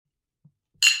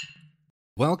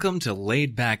Welcome to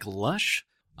Laid Back Lush.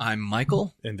 I'm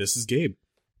Michael. And this is Gabe.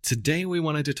 Today we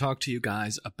wanted to talk to you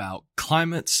guys about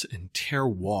climates and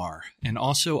terroir, and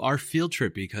also our field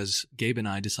trip because Gabe and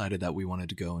I decided that we wanted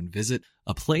to go and visit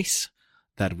a place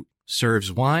that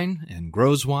serves wine and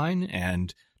grows wine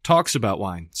and talks about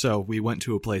wine. So we went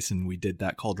to a place and we did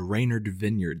that called Reynard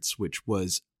Vineyards, which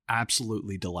was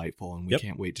absolutely delightful, and we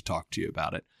can't wait to talk to you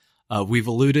about it. We've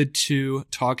alluded to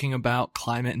talking about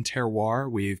climate and terroir.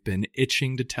 We've been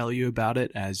itching to tell you about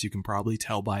it, as you can probably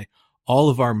tell by all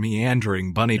of our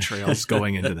meandering bunny trails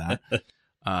going into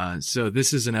that. So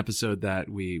this is an episode that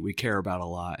we care about a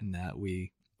lot and that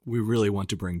we really want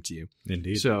to bring to you.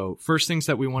 Indeed. So first things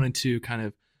that we wanted to kind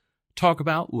of talk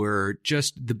about were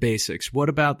just the basics. What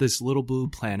about this little blue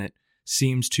planet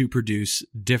seems to produce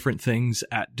different things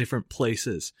at different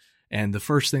places? And the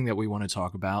first thing that we want to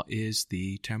talk about is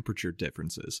the temperature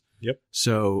differences. Yep.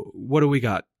 So what do we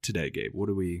got today, Gabe? What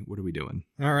are we doing?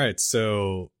 All right.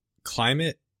 So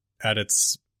climate at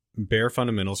its bare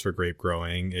fundamentals for grape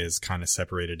growing is kind of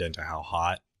separated into how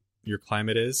hot your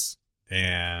climate is.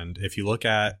 And if you look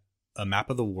at a map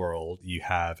of the world, you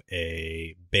have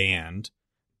a band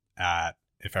at,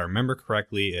 if I remember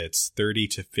correctly, it's 30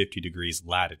 to 50 degrees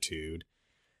latitude.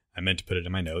 I meant to put it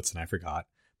in my notes and I forgot,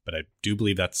 but I do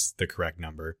believe that's the correct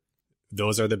number.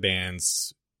 Those are the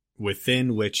bands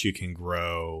within which you can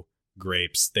grow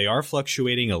grapes. They are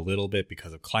fluctuating a little bit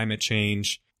because of climate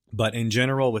change, but in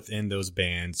general, within those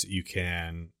bands, you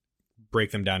can break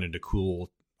them down into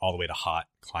cool all the way to hot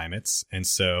climates. And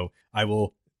so I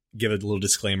will give a little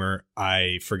disclaimer.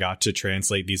 I forgot to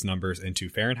translate these numbers into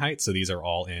Fahrenheit, so these are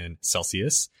all in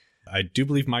Celsius. I do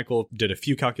believe Michael did a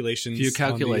few calculations.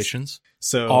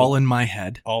 So all in my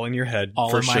head. All in your head.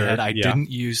 All for in my sure. head. I didn't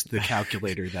use the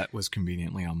calculator that was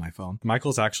conveniently on my phone.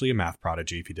 Michael's actually a math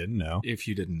prodigy, if you didn't know. If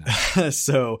you didn't know.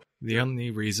 So the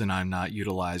only reason I'm not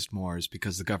utilized more is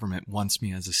because the government wants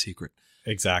me as a secret.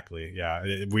 Exactly. Yeah.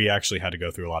 We actually had to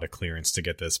go through a lot of clearance to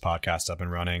get this podcast up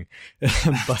and running.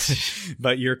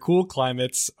 but your cool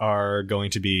climates are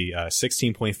going to be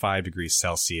 16.5 degrees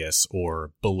Celsius or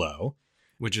below.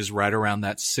 Which is right around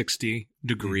that 60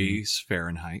 degrees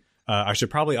Fahrenheit. I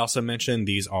should probably also mention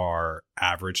these are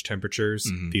average temperatures.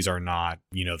 Mm-hmm. These are not,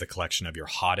 the collection of your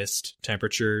hottest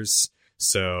temperatures.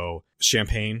 So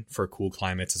Champagne for cool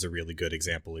climates is a really good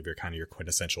example of your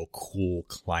quintessential cool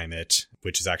climate,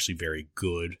 which is actually very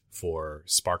good for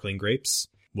sparkling grapes.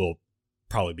 We'll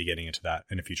probably be getting into that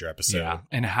in a future episode. Yeah,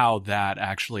 and how that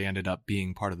actually ended up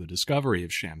being part of the discovery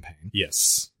of Champagne.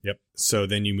 Yes. Yep. So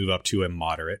then you move up to a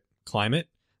moderate climate.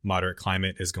 Moderate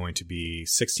climate is going to be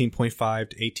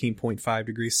 16.5 to 18.5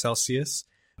 degrees Celsius.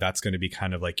 That's going to be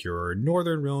kind of like your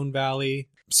northern Rhone Valley.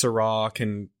 Syrah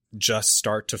can just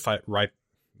start to fully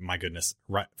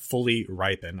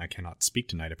ripen. I cannot speak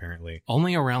tonight, apparently.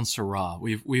 Only around Syrah.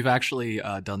 We've actually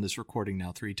done this recording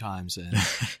now 3 times, and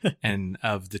and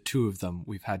of the 2 of them,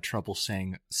 we've had trouble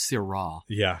saying Syrah.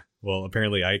 Yeah. Well,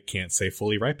 apparently I can't say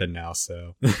fully ripened now,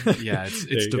 so. Yeah,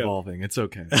 it's devolving. Go. It's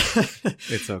okay.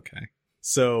 It's okay.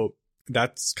 So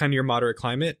that's kind of your moderate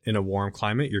climate. In a warm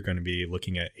climate, you're going to be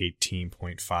looking at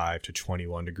 18.5 to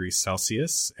 21 degrees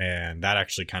Celsius. And that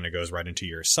actually kind of goes right into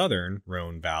your southern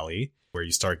Rhone Valley, where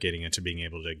you start getting into being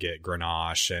able to get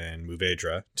Grenache and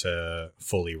Mourvedre to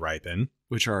fully ripen.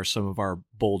 Which are some of our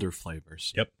bolder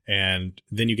flavors. Yep. And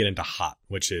then you get into hot,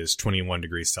 which is 21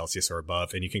 degrees Celsius or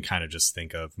above. And you can kind of just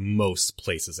think of most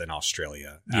places in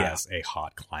Australia as a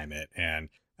hot climate. And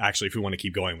actually, if we want to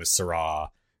keep going with Syrah,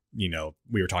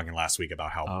 we were talking last week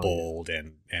about how bold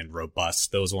and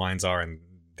robust those wines are, and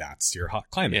that's your hot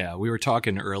climate. Yeah, we were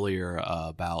talking earlier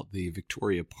about the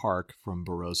Victoria Park from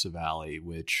Barossa Valley,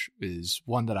 which is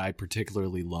one that I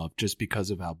particularly love just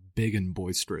because of how big and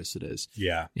boisterous it is.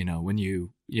 Yeah. When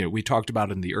we talked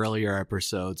about in the earlier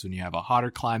episodes, when you have a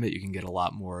hotter climate, you can get a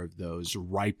lot more of those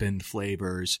ripened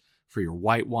flavors. For your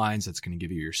white wines, that's going to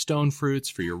give you your stone fruits.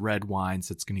 For your red wines,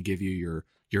 that's going to give you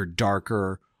your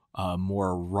darker,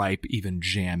 more ripe, even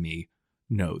jammy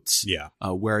notes. Yeah.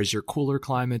 Whereas your cooler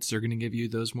climates, they're going to give you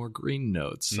those more green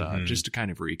notes. Just to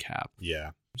kind of recap.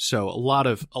 Yeah. So a lot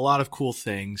of cool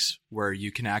things where you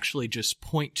can actually just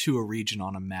point to a region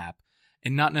on a map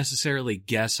and not necessarily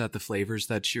guess at the flavors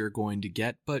that you're going to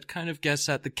get, but kind of guess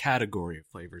at the category of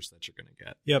flavors that you're going to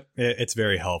get. Yep. It's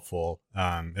very helpful,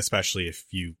 especially if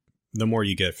the more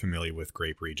you get familiar with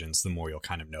grape regions, the more you'll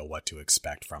kind of know what to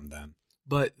expect from them.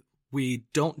 But we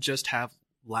don't just have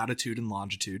latitude and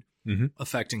longitude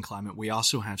affecting climate. We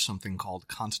also have something called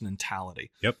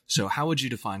continentality. Yep. So how would you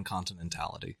define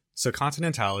continentality? So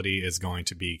continentality is going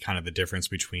to be kind of the difference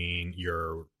between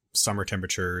your summer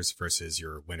temperatures versus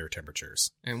your winter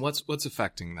temperatures. And what's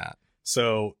affecting that?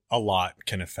 So a lot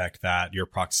can affect that. Your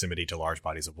proximity to large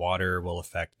bodies of water will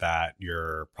affect that.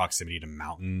 Your proximity to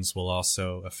mountains will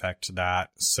also affect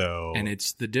that. So, and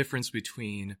it's the difference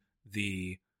between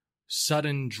the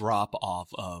sudden drop off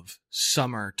of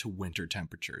summer to winter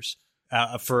temperatures.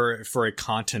 For a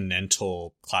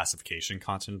continental classification,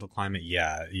 continental climate,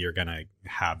 yeah, you're gonna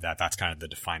have that. That's kind of the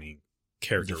defining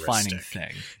characteristic. Defining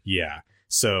thing. Yeah.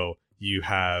 So you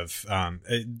have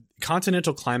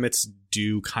continental climates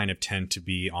do kind of tend to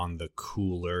be on the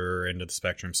cooler end of the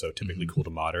spectrum, so typically cool to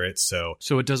moderate. So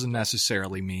it doesn't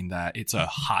necessarily mean that it's a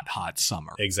hot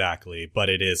summer. Exactly, but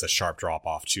it is a sharp drop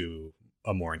off to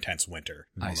a more intense winter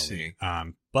normally. I see.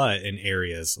 But in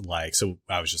areas like, so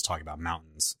I was just talking about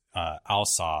mountains.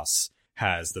 Alsace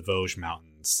has the Vosges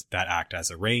Mountains that act as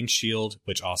a rain shield,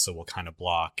 which also will kind of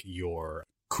block your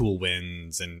cool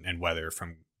winds and weather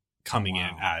from coming in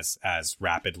as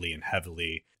rapidly and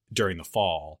heavily during the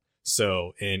fall.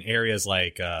 So in areas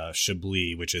like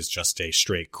Chablis, which is just a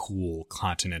straight cool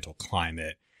continental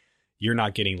climate, you're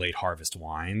not getting late harvest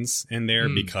wines in there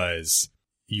because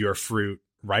your fruit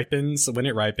ripens when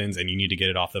it ripens, and you need to get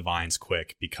it off the vines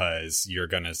quick because you're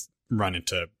going to run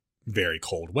into very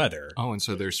cold weather. Oh, and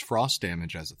so there's frost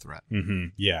damage as a threat.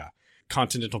 Yeah.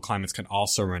 Continental climates can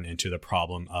also run into the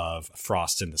problem of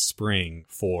frost in the spring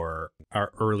for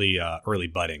our early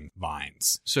budding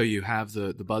vines. So you have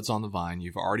the buds on the vine.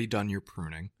 You've already done your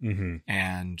pruning.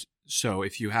 And so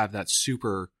if you have that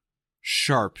super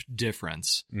sharp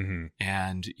difference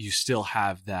and you still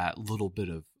have that little bit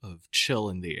of chill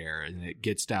in the air and it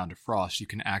gets down to frost, you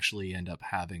can actually end up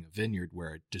having a vineyard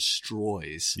where it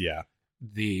destroys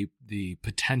the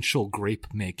potential grape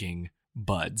making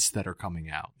buds that are coming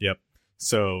out. Yep.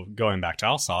 So going back to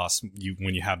Alsace,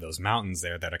 when you have those mountains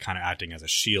there that are kind of acting as a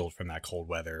shield from that cold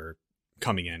weather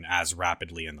coming in as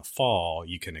rapidly in the fall,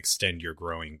 you can extend your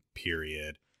growing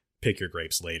period, pick your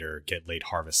grapes later, get late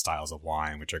harvest styles of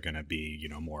wine, which are going to be,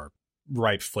 more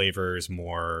ripe flavors,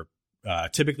 more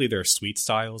typically they're sweet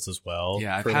styles as well.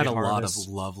 Yeah, I've had a lot of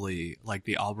lovely, like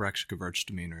the Albrecht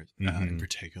Gewürztraminer in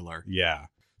particular. Yeah.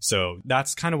 So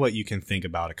that's kind of what you can think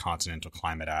about a continental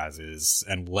climate as, is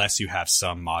unless you have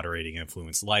some moderating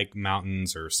influence like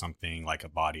mountains or something like a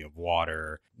body of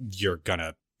water, you're going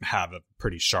to have a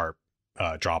pretty sharp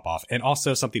drop off. And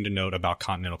also something to note about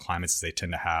continental climates is they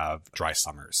tend to have dry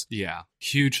summers. Yeah,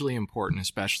 hugely important,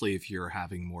 especially if you're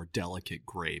having more delicate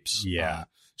grapes. Yeah.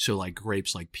 So like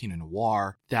grapes like Pinot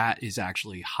Noir, that is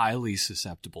actually highly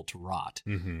susceptible to rot.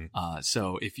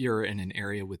 So if you're in an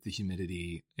area with the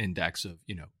humidity index of,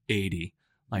 80,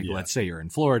 like let's say you're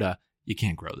in Florida, you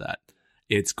can't grow that.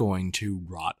 It's going to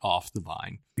rot off the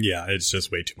vine. Yeah, it's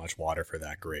just way too much water for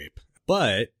that grape.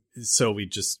 But so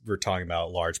we're talking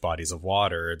about large bodies of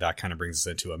water. That kind of brings us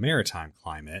into a maritime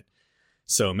climate.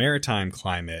 So maritime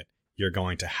climate, you're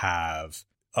going to have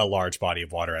a large body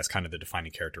of water as kind of the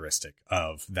defining characteristic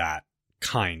of that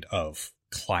kind of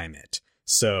climate.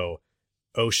 So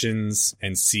oceans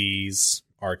and seas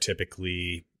are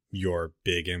typically your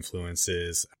big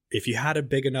influences. If you had a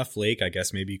big enough lake, I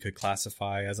guess maybe you could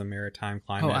classify as a maritime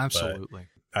climate. Oh, absolutely.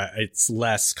 But it's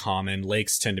less common.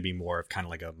 Lakes tend to be more of kind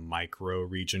of like a micro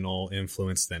regional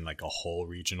influence than like a whole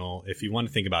regional. If you want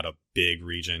to think about a big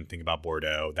region, think about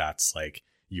Bordeaux. That's like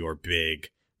your big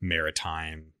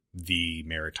maritime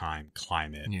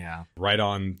climate. Yeah. Right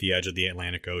on the edge of the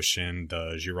Atlantic Ocean,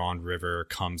 the Gironde River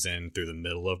comes in through the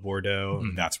middle of Bordeaux.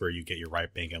 That's where you get your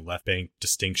right bank and left bank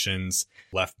distinctions.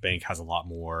 Left bank has a lot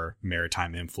more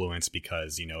maritime influence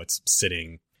because,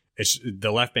 it's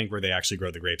the left bank where they actually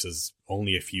grow the grapes is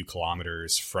only a few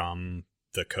kilometers from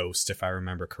the coast, if I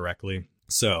remember correctly.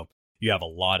 So you have a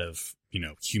lot of,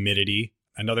 humidity.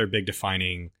 Another big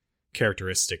defining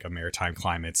characteristic of maritime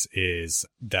climates is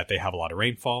that they have a lot of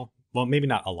rainfall. Well, maybe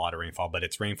not a lot of rainfall, but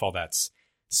it's rainfall that's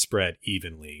spread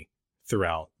evenly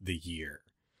throughout the year.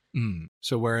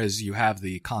 So whereas you have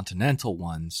the continental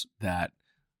ones that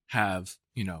have,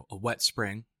 a wet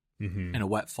spring and a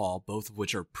wet fall, both of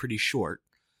which are pretty short,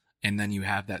 and then you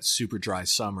have that super dry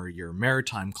summer, your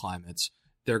maritime climates,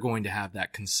 they're going to have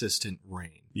that consistent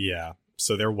rain. Yeah.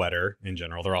 So they're wetter in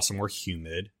general. They're also more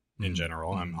humid in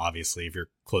general. Obviously, if you're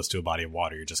close to a body of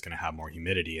water, you're just going to have more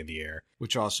humidity in the air.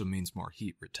 Which also means more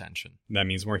heat retention. That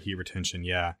means more heat retention,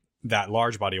 yeah. That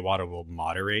large body of water will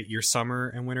moderate your summer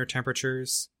and winter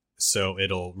temperatures, so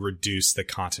it'll reduce the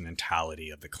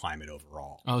continentality of the climate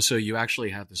overall. Oh, so you actually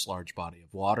have this large body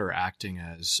of water acting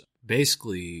as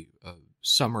basically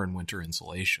summer and winter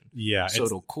insulation. Yeah. So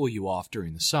it'll cool you off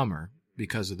during the summer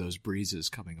because of those breezes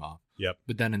coming off. Yep.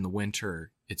 But then in the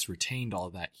winter, it's retained all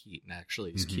that heat and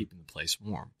actually is keeping the place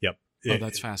warm. Yep.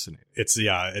 that's fascinating.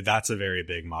 That's a very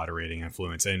big moderating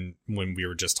influence. And when we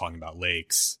were just talking about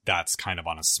lakes, that's kind of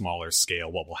on a smaller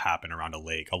scale. What will happen around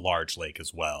a large lake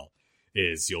as well,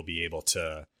 is you'll be able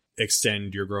to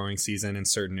extend your growing season in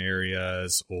certain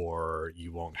areas, or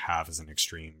you won't have as an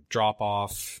extreme drop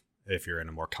off if you're in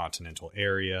a more continental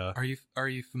area. Are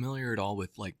you familiar at all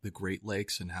with like the Great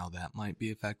Lakes and how that might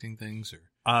be affecting things?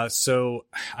 Or so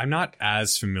I'm not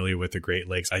as familiar with the Great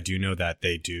Lakes. I do know that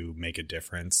they do make a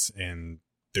difference in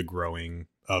the growing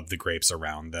of the grapes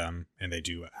around them, and they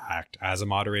do act as a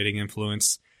moderating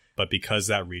influence. But because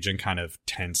that region kind of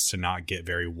tends to not get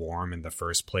very warm in the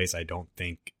first place, I don't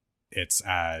think it's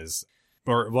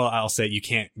I'll say you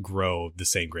can't grow the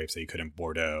same grapes that you could in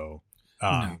Bordeaux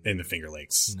in the Finger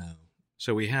Lakes. No.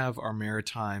 So we have our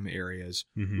maritime areas.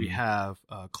 Mm-hmm. We have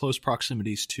close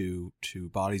proximities to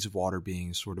bodies of water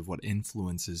being sort of what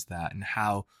influences that, and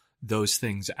how those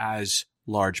things as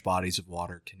large bodies of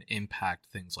water can impact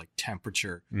things like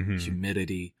temperature, mm-hmm.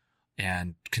 humidity,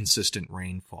 and consistent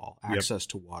rainfall, access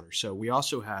to water. So we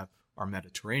also have our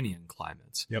Mediterranean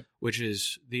climates, which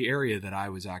is the area that I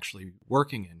was actually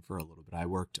working in for a little bit. I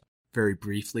worked very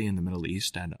briefly in the Middle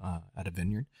East and at a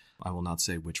vineyard. I will not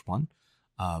say which one.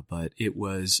 But it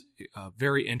was a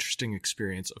very interesting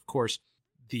experience. Of course,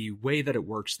 the way that it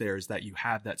works there is that you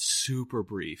have that super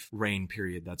brief rain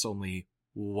period that's only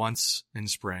once in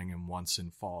spring and once in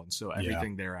fall. And so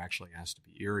everything there actually has to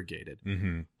be irrigated.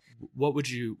 Mm-hmm. What would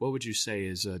you say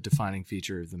is a defining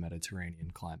feature of the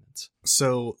Mediterranean climates?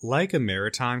 So like a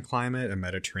maritime climate, a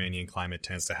Mediterranean climate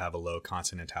tends to have a low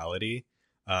continentality.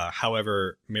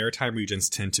 However, maritime regions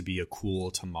tend to be a cool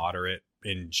to moderate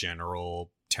in general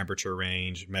temperature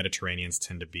range. Mediterraneans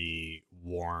tend to be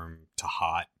warm to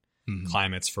hot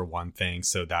climates for one thing,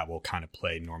 so that will kind of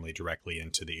play normally directly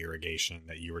into the irrigation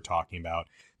that you were talking about.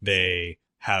 They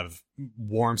have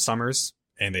warm summers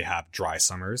and they have dry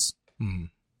summers.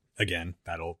 Again,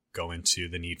 that'll go into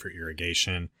the need for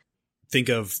irrigation. Think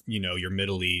of, your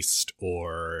Middle East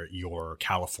or your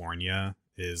California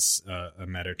is a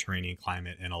Mediterranean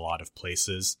climate in a lot of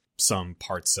places. Some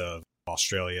parts of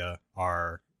Australia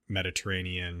are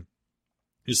Mediterranean.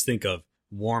 Just think of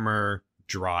warmer,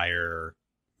 drier,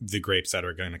 the grapes that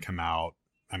are going to come out.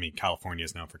 I mean, California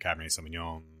is known for Cabernet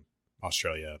Sauvignon,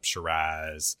 Australia,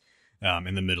 Shiraz.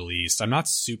 In the Middle East, I'm not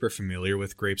super familiar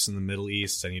with grapes in the Middle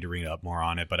East. I need to read up more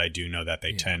on it, but I do know that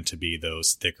they tend to be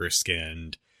those thicker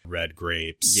skinned red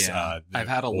grapes. Yeah, I've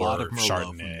had a lot of Merlot Chardonnay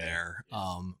from there.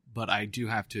 But I do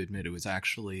have to admit, it was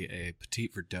actually a Petit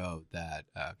Verdot that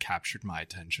captured my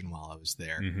attention while I was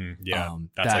there. Mm-hmm. Yeah,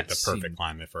 that's like the perfect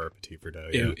climate for a Petit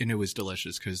Verdot. And it was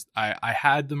delicious because I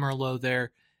had the Merlot there.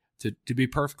 To be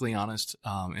perfectly honest,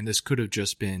 and this could have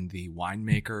just been the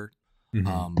winemaker,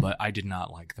 but I did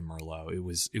not like the Merlot.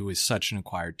 It was such an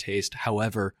acquired taste.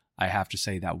 However, I have to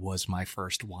say that was my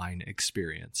first wine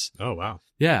experience. Oh, wow.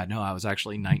 Yeah, no, I was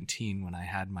actually 19 when I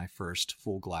had my first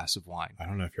full glass of wine. I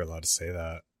don't know if you're allowed to say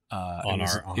that on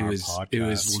our podcast. It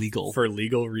was legal. For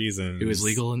legal reasons. It was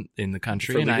legal in the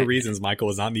country. For legal reasons, Michael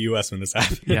was not in the U.S. when this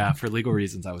happened. Yeah, for legal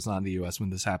reasons, I was not in the U.S. when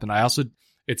this happened. I also...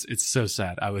 It's so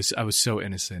sad. I was so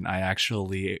innocent. I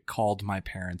actually called my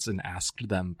parents and asked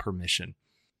them permission.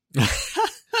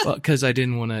 Well, because I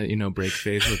didn't want to, break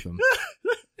faith with them.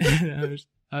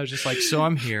 I was just like, so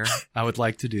I'm here. I would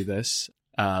like to do this.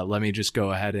 Let me just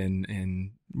go ahead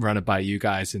and run it by you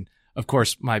guys. And of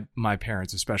course, my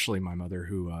parents, especially my mother,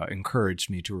 who encouraged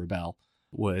me to rebel,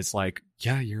 was like,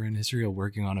 yeah, you're in Israel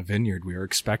working on a vineyard. We are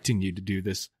expecting you to do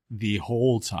this the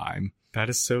whole time. That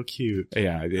is so cute.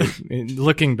 Yeah.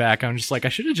 Looking back, I'm just like, I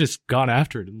should have just gone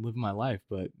after it and lived my life.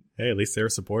 But hey, at least they were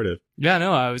supportive. Yeah,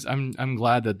 no, I'm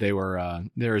glad that they were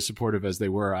as supportive as they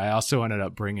were. I also ended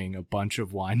up bringing a bunch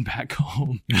of wine back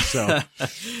home.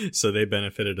 So they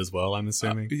benefited as well, I'm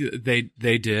assuming.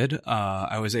 They did.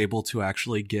 I was able to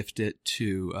actually gift it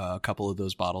to a couple of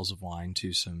those bottles of wine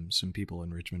to some people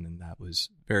in Richmond, and that was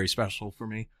very special for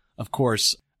me. Of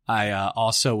course, I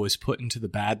also was put into the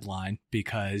bad line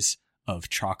because of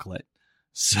chocolate.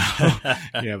 So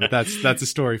yeah, but that's a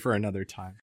story for another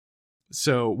time.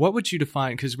 So what would you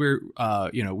define, because we're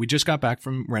we just got back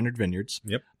from Renard Vineyards.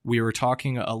 Yep. We were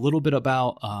talking a little bit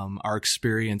about our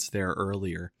experience there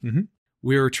earlier. Mm-hmm.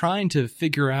 We were trying to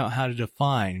figure out how to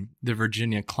define the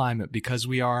Virginia climate because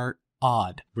we are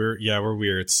odd. We're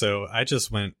weird. So I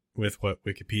just went with what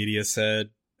Wikipedia said,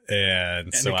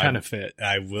 and so it kind of fit.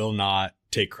 I will not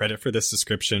take credit for this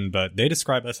description, but they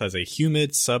describe us as a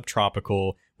humid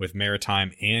subtropical with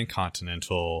maritime and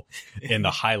continental in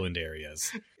the highland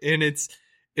areas. And it's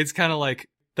kind of like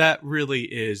that really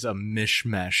is a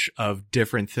mishmash of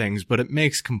different things, but it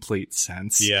makes complete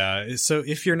sense. Yeah. So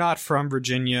if you're not from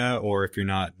Virginia, or if you're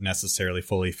not necessarily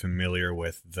fully familiar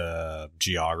with the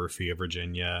geography of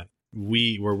Virginia,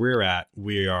 where we're at,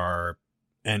 we are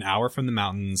an hour from the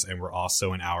mountains, and we're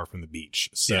also an hour from the beach.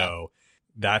 So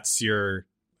that's your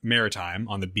maritime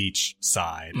on the beach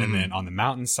side. And then on the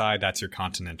mountain side, that's your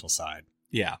continental side.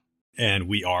 Yeah. And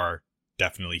we are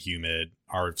definitely humid.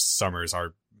 Our summers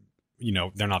are,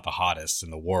 they're not the hottest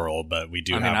in the world, but we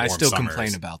do have warm I still summers.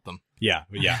 Complain about them. Yeah,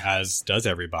 as does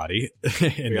everybody.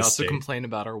 We also complain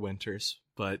about our winters,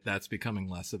 but that's becoming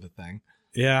less of a thing.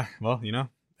 Yeah, well,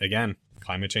 again,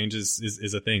 climate change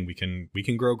is a thing. We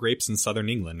can grow grapes in southern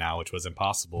England now, which was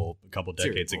impossible a couple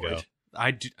decades ago.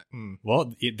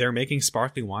 Well, they're making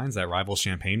sparkling wines that rival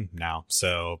champagne now.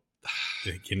 So,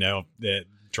 the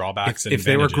drawbacks and if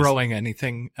they were growing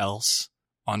anything else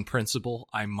on principle,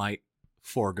 I might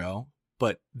forego,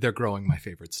 but they're growing my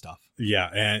favorite stuff. Yeah,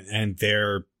 and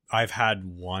I've had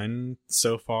one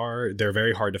so far. They're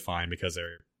very hard to find because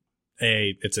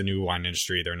it's a new wine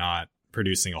industry. They're not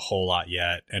producing a whole lot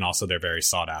yet, and also they're very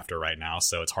sought after right now,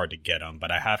 so it's hard to get them.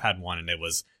 But I have had one, and it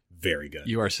was very good.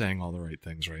 You are saying all the right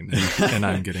things right now, and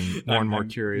I'm getting more and more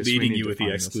curious. Leading you with the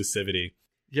exclusivity.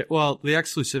 Yeah, well, the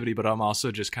exclusivity, but I'm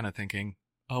also just kind of thinking,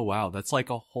 oh wow, that's like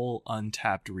a whole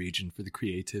untapped region for the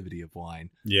creativity of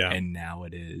wine. Yeah, and now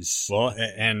it is. Well,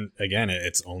 and again,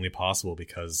 it's only possible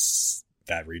because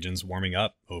that region's warming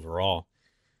up overall.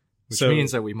 Which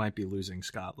means that we might be losing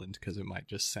Scotland because it might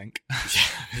just sink.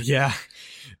 Yeah.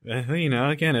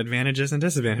 Again, advantages and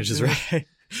disadvantages, right?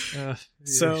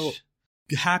 So,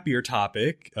 happier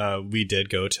topic. We did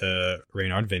go to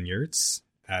Reynard Vineyards,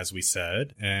 as we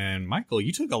said. And Michael,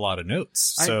 you took a lot of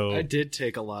notes. So I did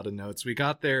take a lot of notes. We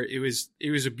got there. It was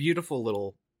a beautiful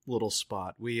little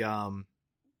spot. We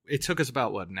it took us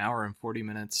about an hour and 40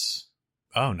 minutes.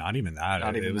 Oh, not even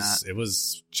that. It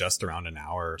was just around an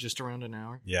hour. Just around an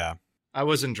hour? Yeah. I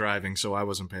wasn't driving, so I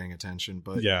wasn't paying attention.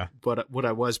 But yeah. But what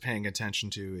I was paying attention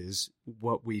to is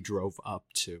what we drove up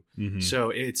to. Mm-hmm. So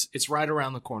it's right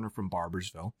around the corner from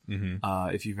Barbersville,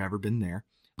 if you've ever been there.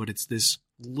 But it's this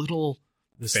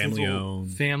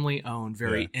family-owned,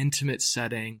 very intimate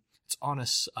setting. It's on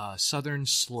a southern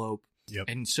slope. Yep.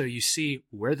 And so you see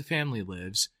where the family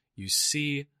lives. You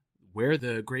see where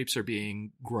the grapes are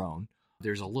being grown.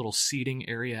 There's a little seating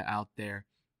area out there.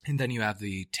 And then you have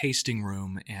the tasting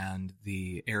room and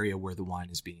the area where the wine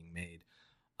is being made.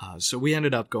 So we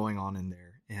ended up going on in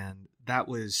there, and it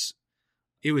was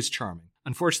charming.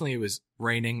 Unfortunately, it was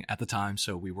raining at the time,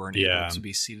 so we weren't able to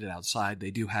be seated outside. They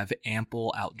do have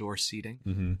ample outdoor seating.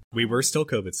 Mm-hmm. We were still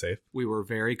COVID safe. We were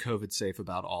very COVID safe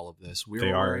about all of this. We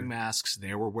were wearing masks.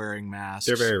 They were wearing masks.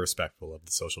 They're very respectful of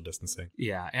the social distancing.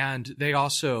 Yeah, and they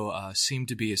also seemed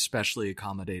to be especially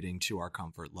accommodating to our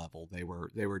comfort level. They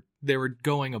were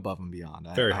going above and beyond.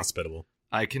 Very hospitable.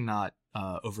 I cannot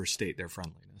overstate their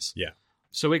friendliness. Yeah.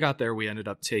 So we got there. We ended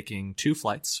up taking 2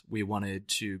 flights. We wanted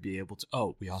to be able to...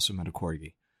 Oh, we also met a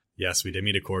corgi. Yes, we did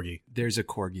meet a corgi. There's a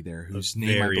corgi there whose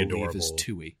name, I believe, adorable. is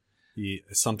Tui.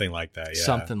 Something like that, yeah.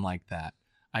 Something like that.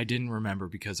 I didn't remember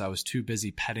because I was too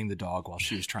busy petting the dog while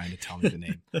she was trying to tell me the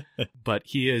name. But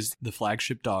he is the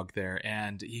flagship dog there,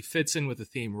 and he fits in with the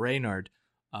theme. Reynard,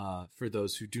 for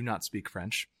those who do not speak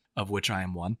French, of which I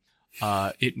am one,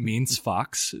 it means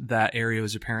fox. That area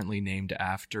was apparently named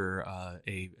after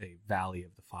a valley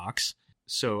of the Fox.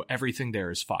 So everything there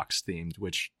is fox themed,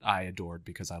 which I adored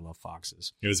because I love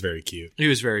foxes. It was very cute. It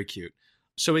was very cute.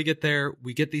 So we get there,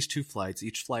 we get these 2 flights.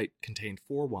 Each flight contained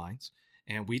 4 wines,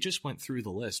 and we just went through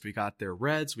the list. We got their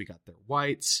reds, we got their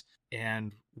whites,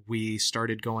 and we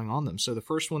started going on them. So the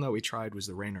first one that we tried was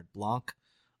the Reynard Blanc.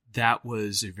 That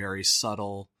was a very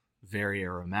subtle, very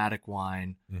aromatic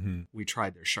wine. Mm-hmm. We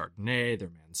tried their Chardonnay, their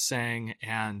Manseng,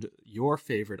 and your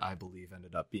favorite, I believe,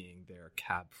 ended up being their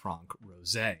Cab Franc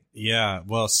Rosé. Yeah,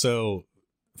 well, so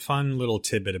fun little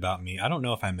tidbit about me. I don't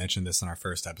know if I mentioned this in our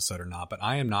first episode or not, but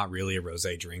I am not really a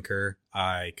rosé drinker.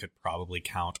 I could probably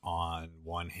count on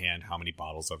one hand how many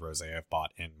bottles of rosé I've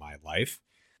bought in my life.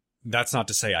 That's not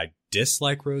to say I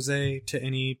dislike rosé to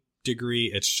any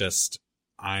degree. It's just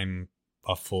I'm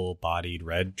a full-bodied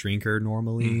red drinker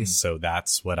normally, so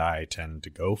that's what I tend to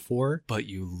go for. But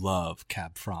you love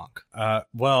Cab Franc.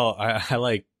 Well, I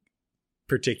like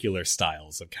particular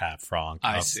styles of Cab Franc.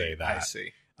 I'll say that. I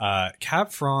see.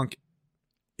 Cab Franc,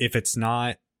 if it's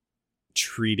not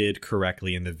treated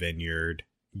correctly in the vineyard,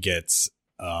 gets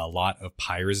a lot of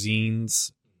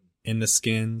pyrazines in the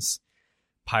skins.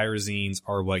 pyrazines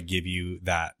are what give you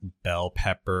that bell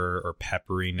pepper or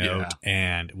peppery note. Yeah.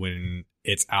 And when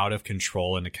it's out of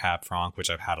control in the Cab Franc, which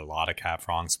I've had a lot of Cab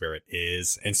Francs where it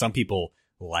is, and some people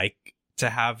like to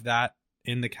have that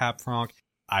in the Cab Franc,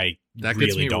 That really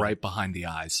gets me don't. right behind the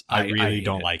eyes. I really hate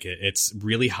don't it. like it. It's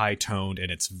really high toned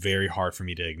and it's very hard for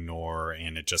me to ignore,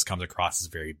 and it just comes across as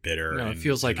very bitter. No, it and,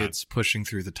 feels like and it's pushing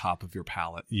through the top of your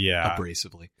palate yeah,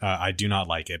 abrasively. I do not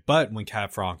like it. But when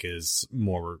Cab Franc is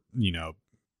more,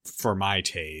 for my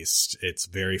taste, it's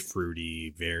very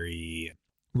fruity, very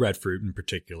red fruit in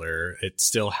particular. It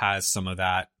still has some of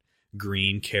that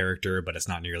green character, but it's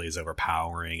not nearly as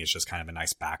overpowering. It's just kind of a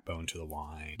nice backbone to the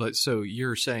wine. But so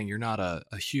you're saying you're not a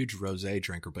huge rosé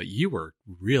drinker, but you were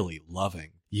really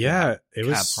loving Yeah, it Cab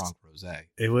was Franc rosé.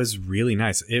 It was really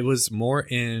nice. It was more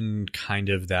in kind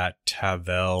of that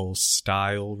Tavel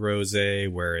style rosé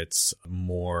where it's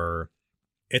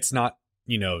not,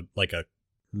 like a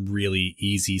really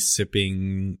easy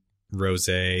sipping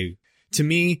rosé. To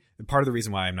me, part of the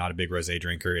reason why I'm not a big rosé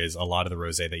drinker is a lot of the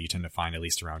rosé that you tend to find, at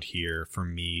least around here, for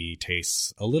me,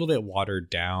 tastes a little bit watered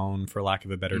down, for lack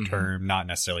of a better term. Not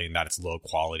necessarily in that it's low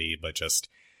quality, but just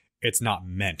it's not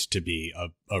meant to be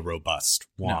a robust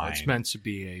wine. No, it's meant to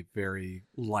be a very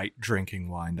light drinking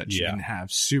wine that you Yeah. can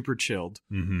have super chilled.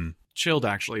 Mm-hmm. Chilled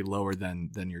actually lower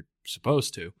than you're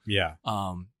supposed to. Yeah.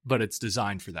 But it's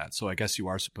designed for that, so I guess you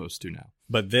are supposed to now.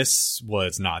 But this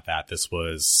was not that. This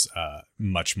was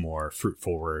much more fruit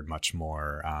forward, much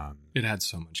more. It had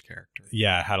so much character.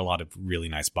 Yeah, it had a lot of really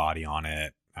nice body on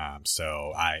it.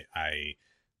 So I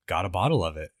got a bottle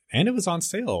of it, and it was on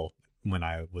sale when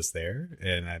I was there.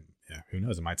 And who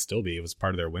knows, it might still be. It was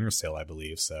part of their winter sale, I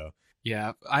believe. So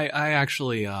Yeah, I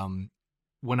actually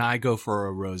when I go for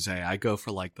a rosé, I go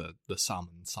for like the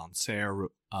Salmon Sancerre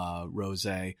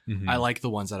rosé. mhm. I like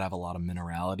the ones that have a lot of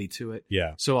minerality to it.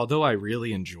 Yeah, So although I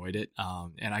really enjoyed it,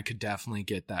 and I could definitely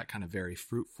get that kind of very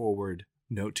fruit forward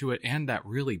note to it, and that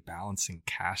really balancing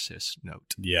cassis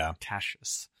note. yeah,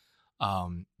 Cassis.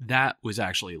 That was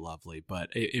actually lovely, but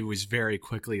it was very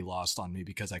quickly lost on me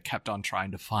because I kept on trying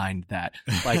to find that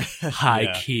like high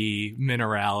Yeah. key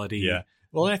minerality. yeah.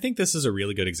 Well, I think this is a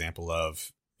really good example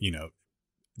of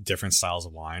different styles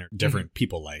of wine or different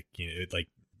people like you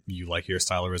like your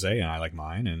style of rosé and I like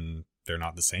mine, and they're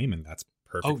not the same, and that's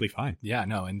perfectly fine. Yeah,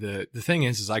 no, and the thing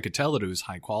is I could tell that it was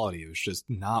high quality. It was just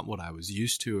not what I was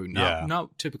used to, Yeah.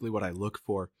 not typically what I look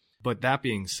for. But that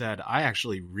being said, I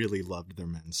actually really loved their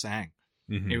Mensang.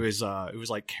 Mhm. It was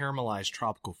like caramelized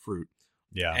tropical fruit,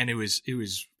 Yeah, and it was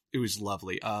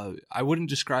lovely. I wouldn't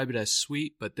describe it as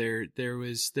sweet, but there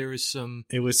was some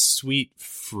it was sweet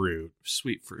fruit.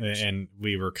 sweet fruits. And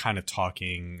we were kind of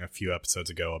talking a few episodes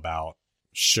ago about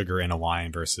sugar in a wine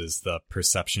versus the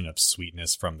perception of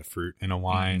sweetness from the fruit in a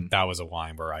wine. Mhm. That was a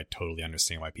wine where I totally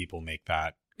understand why people make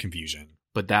that confusion.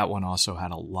 But that one also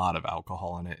had a lot of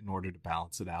alcohol in it in order to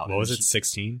balance it out. What was it,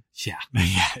 16? Yeah,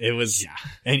 Yeah, it was. yeah.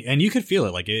 And you could feel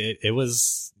it. Like it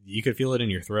was, you could feel it in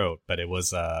your throat, but it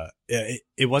was,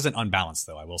 it wasn't unbalanced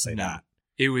though. I will say No. that.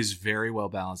 It was very well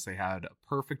balanced. They had a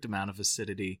perfect amount of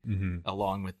acidity. Mm-hmm.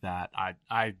 Along with that,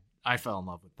 I fell in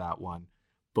love with that one.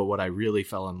 But what I really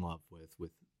fell in love with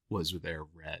was with their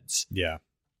reds. Yeah.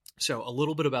 So a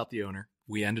little bit about the owner.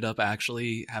 We ended up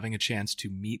actually having a chance to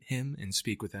meet him and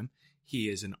speak with him. He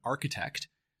is an architect,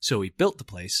 so he built the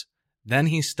place. Then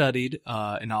he studied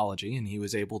enology, and he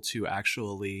was able to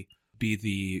actually be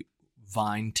the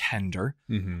vine tender.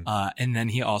 Mm-hmm. And then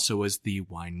he also was the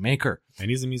winemaker. And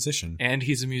he's a musician. And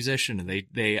he's a musician.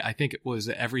 They I think it was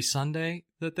every Sunday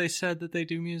that they said that they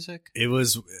do music. It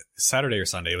was Saturday or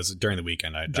Sunday. It was during the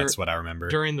weekend. That's what I remember.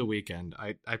 During the weekend.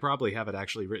 I probably have it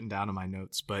actually written down in my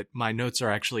notes, but my notes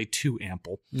are actually too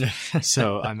ample.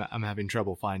 So I'm having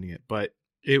trouble finding it. But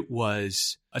it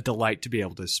was a delight to be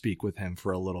able to speak with him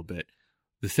for a little bit.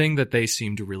 The thing that they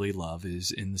seem to really love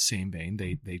is in the same vein.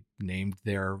 They named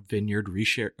their vineyard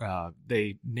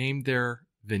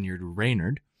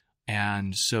Reynard,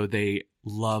 and so they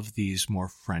love these more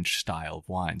French style of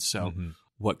wines. So Mhm.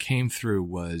 what came through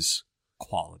was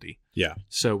quality. Yeah.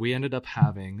 So we ended up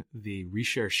having the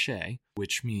Recherché,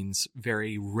 which means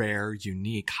very rare,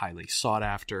 unique, highly sought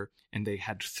after. And they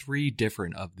had 3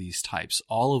 different of these types,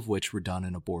 all of which were done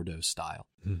in a Bordeaux style.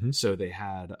 Mm-hmm. So they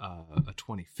had a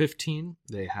 2015,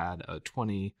 they had a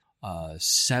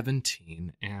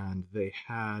 2017, and they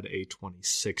had a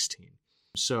 2016.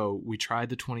 So we tried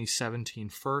the 2017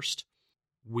 first.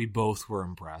 We both were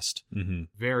impressed. Mm-hmm.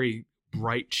 Very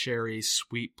bright cherry,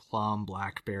 sweet plum,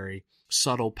 blackberry,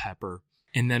 subtle pepper.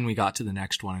 And then we got to the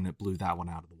next one and it blew that one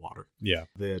out of the water. Yeah.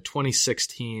 The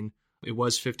 2016, it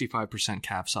was 55%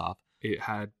 Cab Sauv. It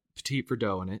had Petit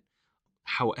Verdot in it.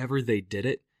 however they did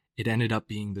it, it ended up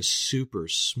being the super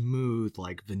smooth,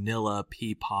 like vanilla,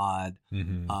 pea pod,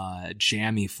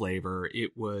 jammy flavor.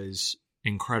 It was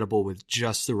incredible with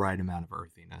just the right amount of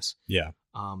earthiness. Yeah.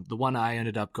 The one I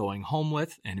ended up going home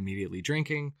with and immediately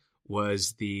drinking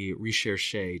was the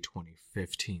Recherche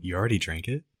 2015. You already drank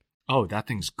it? Oh, that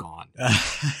thing's gone.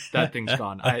 That thing's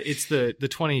gone. It's the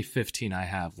 2015 I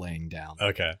have laying down.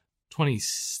 Okay.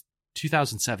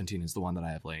 2017 is the one that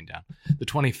I have laying down. The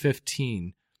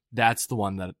 2015, that's the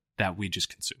one that we just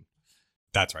consumed.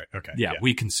 That's right. Okay. Yeah,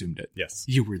 we consumed it. Yes.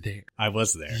 You were there. I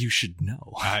was there. You should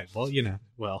know. Well, you know.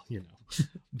 Well, you know.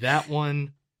 That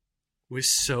one was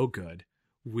so good.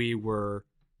 We were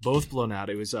both blown out.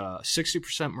 It was 60%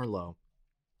 Merlot.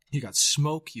 You got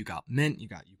smoke, you got mint, you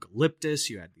got eucalyptus,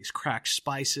 you had these cracked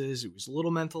spices. It was a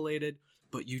little mentholated,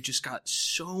 but you just got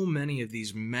so many of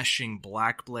these meshing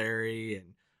blackberry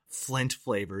and Flint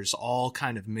flavors all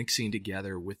kind of mixing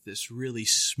together with this really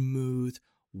smooth,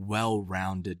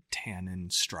 well-rounded tannin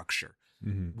structure.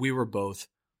 Mm-hmm. We were both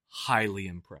highly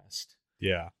impressed.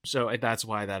 Yeah. So that's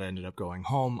why that ended up going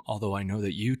home, although I know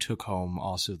that you took home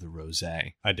also the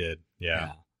rosé. I did.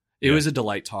 Yeah. It was a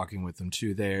delight talking with them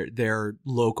too. They're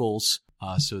locals,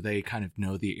 so they kind of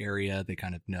know the area. They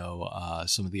kind of know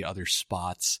some of the other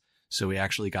spots. So we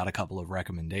actually got a couple of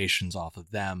recommendations off of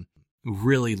them.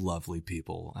 Really lovely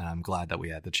people, and I'm glad that we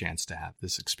had the chance to have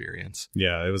this experience.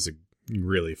 Yeah, it was a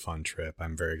really fun trip.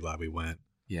 I'm very glad we went.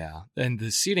 Yeah, and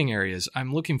the seating areas,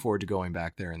 I'm looking forward to going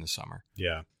back there in the summer.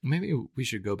 Yeah. Maybe we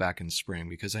should go back in spring,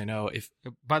 because I know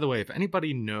by the way, if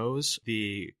anybody knows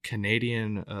the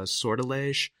Canadian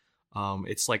sortilege,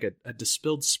 it's like a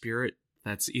distilled spirit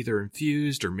that's either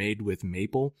infused or made with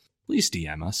maple, please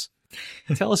DM us.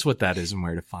 Tell us what that is and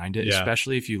where to find it,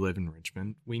 especially if you live in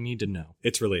Richmond. We need to know.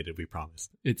 It's related, we promise.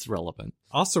 It's relevant.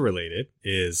 Also related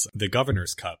is the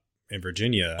Governor's Cup in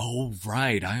Virginia. Oh,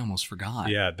 right. I almost forgot.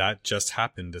 Yeah, that just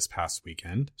happened this past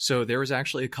weekend. So there was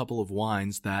actually a couple of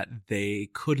wines that they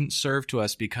couldn't serve to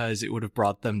us because it would have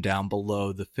brought them down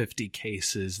below the 50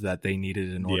 cases that they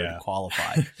needed in order to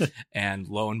qualify. And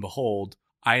lo and behold,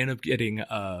 I ended up getting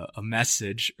a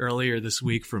message earlier this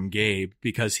week from Gabe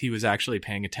because he was actually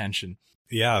paying attention.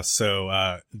 Yeah,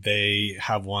 so they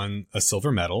have won a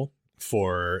silver medal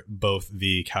for both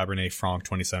the Cabernet Franc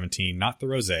 2017, not the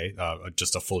rosé,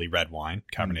 just a fully red wine,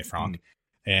 Cabernet Franc,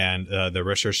 and the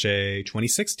Recherche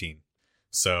 2016.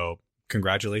 So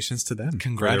congratulations to them.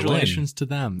 Congratulations to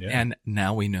them. Yeah. And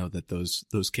now we know that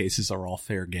those cases are all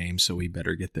fair game, so we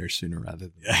better get there sooner rather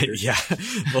than later. Yeah,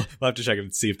 we'll have to check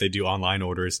and see if they do online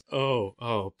orders.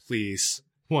 Oh, please.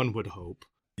 One would hope.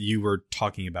 You were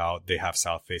talking about they have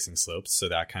south-facing slopes, so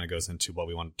that kind of goes into what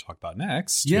we want to talk about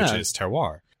next, which is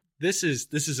terroir. This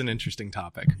is an interesting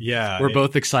topic. Yeah. We're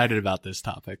both excited about this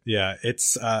topic. Yeah.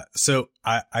 It's, so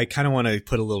I kind of want to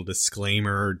put a little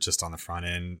disclaimer just on the front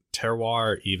end.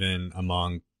 Terroir, even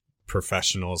among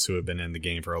professionals who have been in the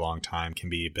game for a long time, can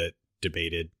be a bit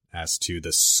debated as to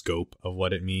the scope of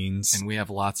what it means. And we have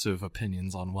lots of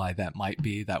opinions on why that might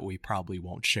be that we probably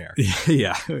won't share.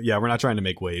 Yeah. We're not trying to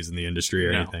make waves in the industry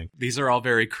or anything. These are all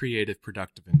very creative,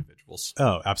 productive individuals.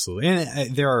 Oh, absolutely.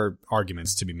 And there are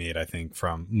arguments to be made, I think,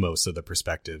 from most of the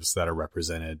perspectives that are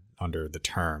represented under the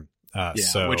term.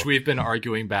 Which we've been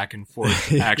arguing back and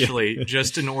forth, actually,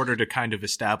 just in order to kind of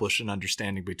establish an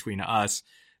understanding between us,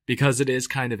 because it is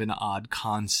kind of an odd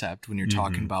concept when you're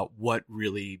talking about what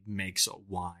really makes a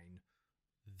wine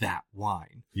that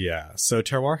wine. Yeah. So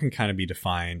terroir can kind of be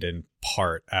defined in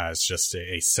part as just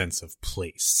a sense of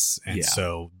place. And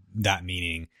so that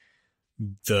meaning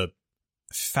the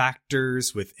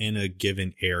factors within a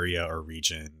given area or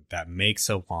region that makes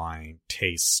a wine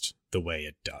taste the way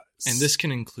it does. And this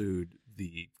can include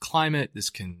the climate.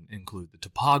 This can include the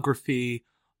topography.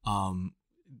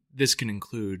 This can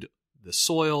include the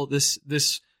soil. This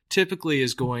typically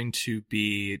is going to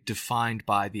be defined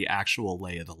by the actual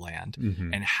lay of the land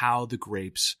and how the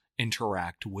grapes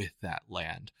interact with that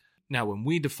land. Now, when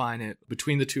we define it,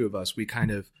 between the two of us, we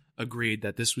kind of agreed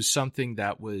that this was something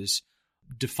that was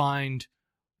defined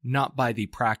not by the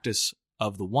practice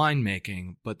of the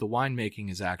winemaking, but the winemaking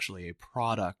is actually a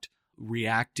product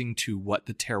reacting to what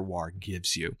the terroir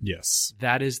gives you. Yes.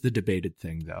 That is the debated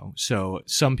thing, though. So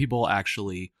some people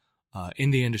actually...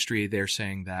 in the industry, they're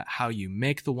saying that how you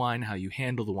make the wine, how you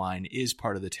handle the wine is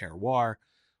part of the terroir,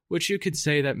 which you could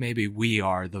say that maybe we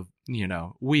are the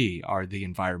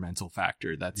environmental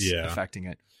factor that's affecting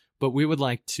it. But we would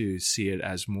like to see it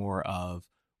as more of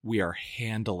we are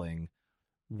handling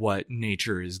what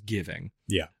nature is giving.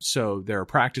 Yeah. So there are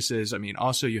practices. I mean,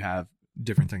 also you have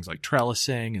different things like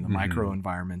trellising and the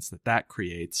microenvironments that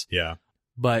creates. Yeah.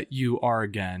 But you are,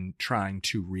 again, trying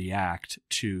to react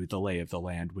to the lay of the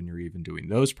land when you're even doing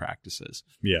those practices.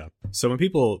 Yeah. So when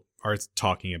people are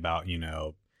talking about,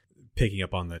 picking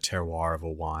up on the terroir of a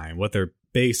wine, what they're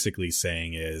basically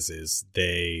saying is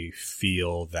they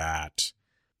feel that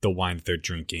the wine that they're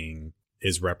drinking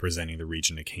is representing the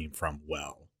region it came from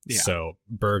well. Yeah. So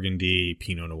Burgundy,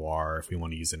 Pinot Noir, if we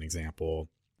want to use an example,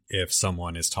 if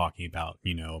someone is talking about,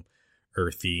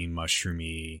 earthy,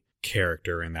 mushroomy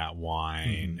character in that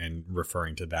wine and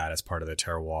referring to that as part of the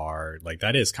terroir, like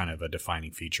that is kind of a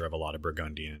defining feature of a lot of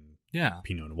Burgundian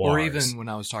Pinot Noirs. Or even when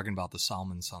I was talking about the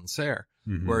Salmon Sancerre,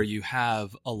 where you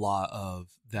have a lot of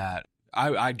that.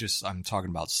 I'm talking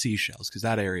about seashells because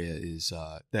that area is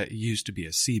that used to be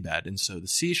a seabed, and so the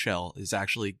seashell is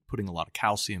actually putting a lot of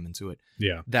calcium into it.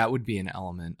 Yeah, that would be an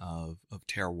element of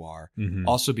terroir,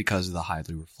 also because of the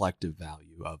highly reflective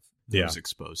value of those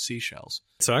exposed seashells.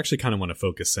 So I actually kind of want to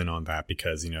focus in on that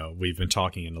because we've been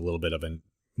talking in a little bit of a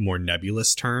more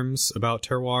nebulous terms about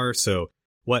terroir. So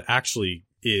what actually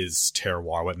is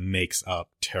terroir? What makes up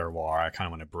terroir? I kind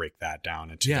of want to break that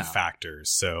down into the factors.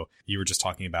 So you were just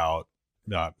talking about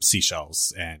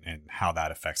seashells and how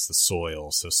that affects the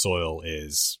soil. So soil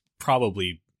is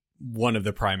probably one of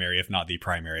the primary, if not the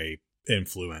primary,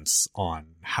 influence on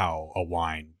how a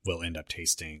wine will end up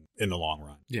tasting in the long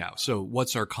run. Yeah. So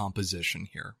what's our composition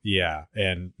here? Yeah.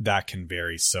 And that can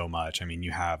vary so much. I mean,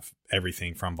 you have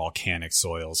everything from volcanic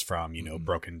soils, from,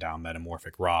 broken down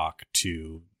metamorphic rock,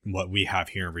 to what we have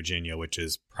here in Virginia, which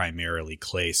is primarily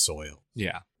clay soil.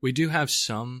 Yeah. We do have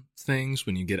some things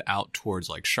when you get out towards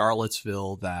like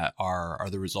Charlottesville that are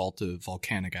the result of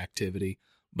volcanic activity,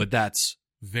 but that's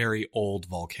very old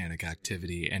volcanic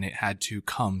activity, and it had to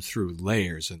come through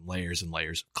layers and layers and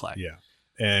layers of clay. Yeah.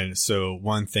 And so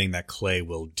one thing that clay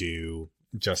will do,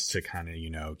 just to kind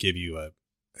of, give you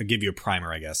a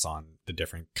primer, I guess, on the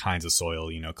different kinds of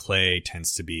soil, clay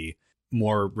tends to be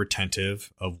more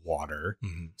retentive of water.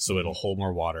 So it'll hold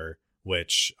more water,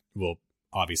 which will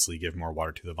obviously give more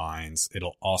water to the vines.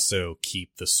 It'll also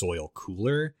keep the soil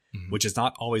cooler, which is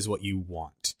not always what you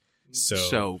want.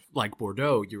 So like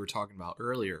Bordeaux, you were talking about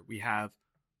earlier, we have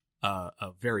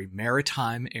a very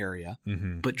maritime area,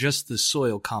 but just the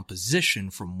soil composition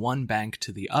from one bank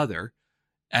to the other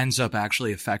ends up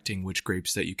actually affecting which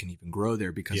grapes that you can even grow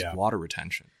there because of water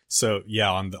retention. So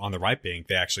on the right bank,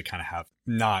 they actually kind of have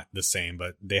not the same,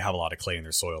 but they have a lot of clay in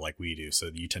their soil like we do. So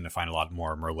you tend to find a lot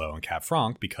more Merlot and Cab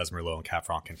Franc because Merlot and Cab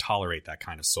Franc can tolerate that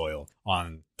kind of soil.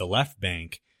 On the left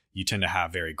bank, you tend to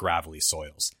have very gravelly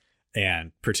soils,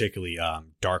 and particularly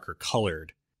darker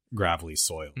colored gravelly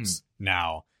soils.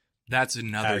 Now, that's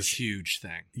another huge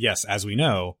thing. Yes, as we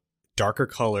know, darker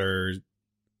color,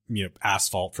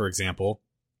 asphalt, for example,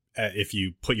 if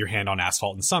you put your hand on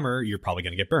asphalt in summer, you're probably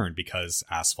going to get burned because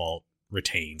asphalt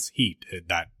retains heat.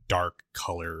 That dark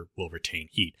color will retain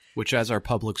heat. Which, as our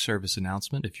public service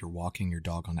announcement, if you're walking your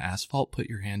dog on asphalt, put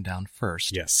your hand down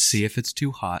first. Yes. See if it's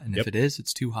too hot. And if it is,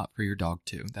 it's too hot for your dog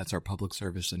too. That's our public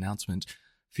service announcement.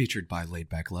 Featured by Laid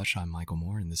Back Lush. I'm Michael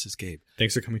Moore, and this is Gabe.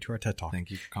 Thanks for coming to our TED Talk.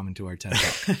 Thank you for coming to our TED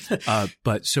Talk.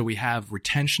 But so we have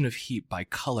retention of heat by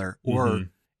color, or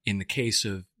in the case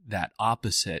of that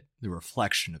opposite, the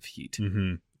reflection of heat.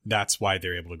 That's why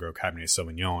they're able to grow Cabernet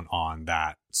Sauvignon on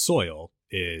that soil.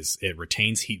 Is it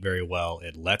retains heat very well.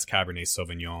 It lets Cabernet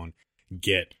Sauvignon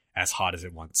get as hot as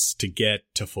it wants to get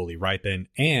to fully ripen,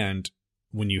 and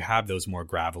when you have those more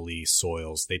gravelly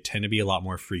soils, they tend to be a lot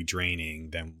more free draining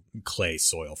than clay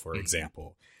soil, for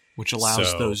example. Which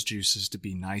allows those juices to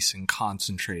be nice and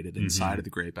concentrated inside of the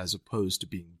grape as opposed to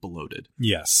being bloated.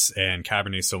 Yes, and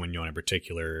Cabernet Sauvignon in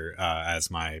particular, as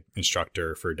my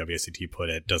instructor for WSET put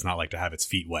it, does not like to have its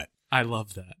feet wet. I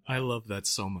love that. I love that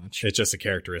so much. It's just a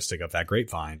characteristic of that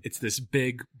grapevine. It's this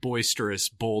big, boisterous,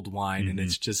 bold wine, and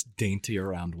it's just dainty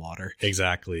around water.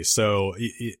 Exactly. So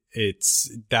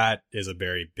that is a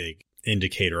very big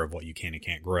indicator of what you can and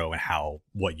can't grow, and how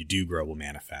what you do grow will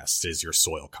manifest is your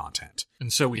soil content.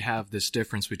 And so we have this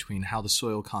difference between how the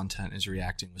soil content is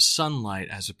reacting with sunlight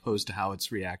as opposed to how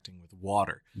it's reacting with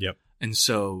water. Yep. And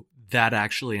so that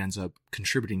actually ends up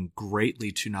contributing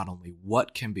greatly to not only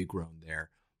what can be grown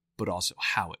there, but also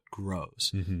how it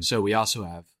grows. So we also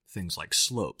have things like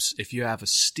slopes. If you have a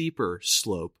steeper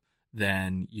slope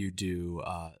than you do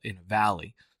in a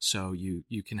valley, so you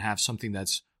can have something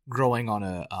that's growing on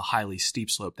a highly steep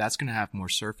slope, that's going to have more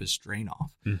surface drain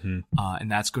off.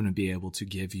 And that's going to be able to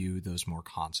give you those more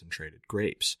concentrated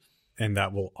grapes. And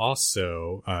that will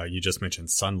also, you just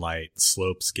mentioned sunlight.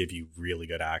 Slopes give you really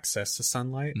good access to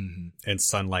sunlight. And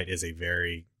sunlight is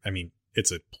it's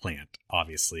a plant.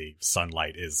 Obviously,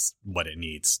 sunlight is what it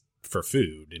needs for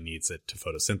food. It needs it to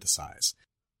photosynthesize.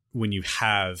 when you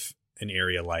have an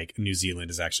area like New Zealand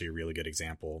is actually a really good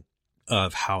example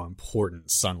of how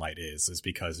important sunlight is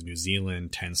because New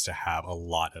Zealand tends to have a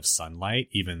lot of sunlight,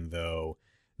 even though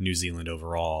New Zealand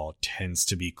overall tends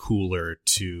to be cooler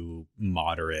to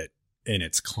moderate in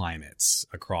its climates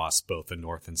across both the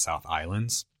North and South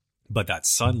Islands. But that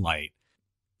sunlight,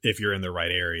 if you're in the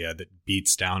right area that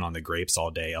beats down on the grapes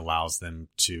all day, allows them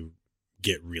to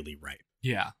get really ripe.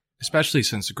 Yeah, especially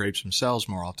since the grapes themselves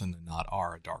more often than not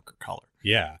are a darker color.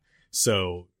 Yeah.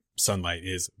 So sunlight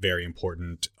is very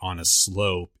important on a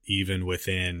slope, even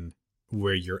within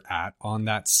where you're at on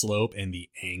that slope, and the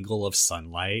angle of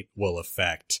sunlight will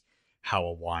affect how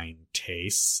a wine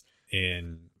tastes.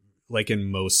 In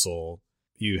Mosul,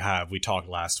 we talked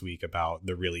last week about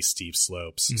the really steep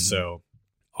slopes. Mm-hmm. So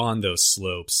on those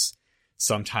slopes,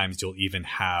 sometimes you'll even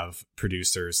have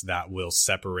producers that will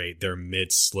separate their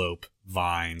mid-slope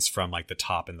vines from like the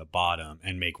top and the bottom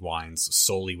and make wines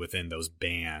solely within those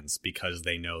bands because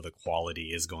they know the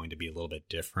quality is going to be a little bit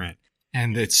different.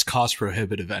 And it's cost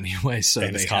prohibitive anyway, so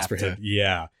they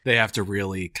have to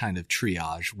really kind of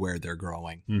triage where they're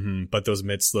growing. Mm-hmm. But those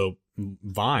mid-slope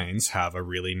vines have a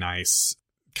really nice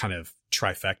kind of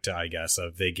trifecta, I guess,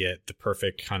 of they get the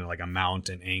perfect kind of like amount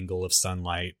and angle of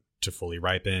sunlight to fully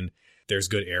ripen. There's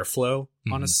good airflow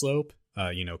on a slope.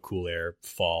 Cool air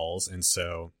falls, and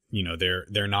so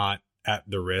they're not at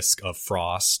the risk of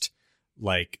frost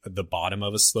like the bottom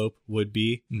of a slope would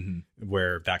be,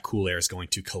 where that cool air is going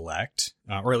to collect,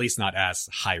 or at least not as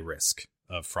high risk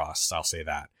of frost. I'll say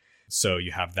that. So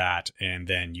you have that, and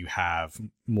then you have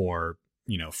more,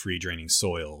 free draining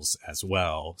soils as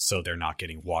well. So they're not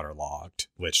getting waterlogged,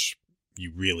 which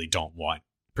you really don't want,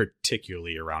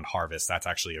 particularly around harvest. That's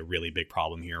actually a really big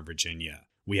problem here in Virginia.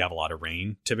 We have a lot of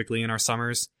rain typically in our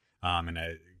summers. And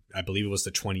I believe it was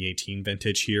the 2018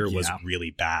 vintage here was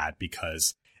really bad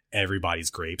because everybody's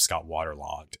grapes got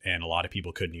waterlogged, and a lot of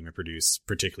people couldn't even produce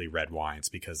particularly red wines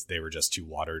because they were just too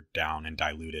watered down and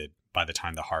diluted by the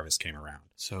time the harvest came around.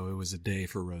 So it was a day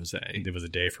for rosé. It was a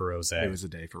day for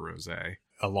rosé.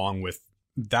 Along with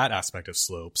that aspect of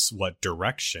slopes, what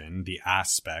direction, the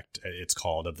aspect it's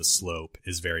called of the slope,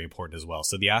 is very important as well.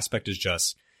 So the aspect is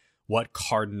just what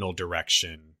cardinal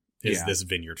direction is this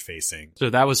vineyard facing.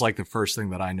 So that was like the first thing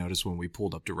that I noticed when we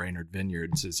pulled up to Reynard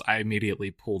Vineyards is I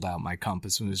immediately pulled out my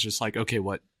compass and was just like, okay,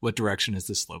 what direction is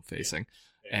this slope facing?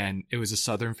 Yeah. And it was a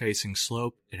southern facing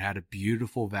slope. It had a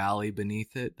beautiful valley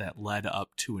beneath it that led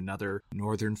up to another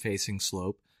northern facing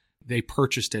slope. They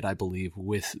purchased it, I believe,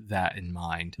 with that in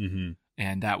mind. Mm-hmm.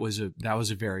 And that was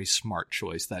a very smart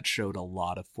choice that showed a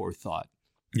lot of forethought.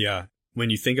 Yeah.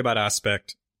 When you think about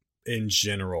aspect in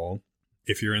general,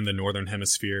 if you're in the northern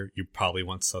hemisphere, you probably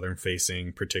want southern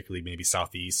facing, particularly maybe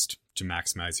southeast, to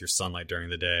maximize your sunlight during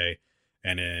the day.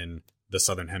 And in the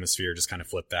southern hemisphere, just kind of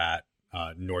flip that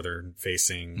northern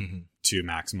facing to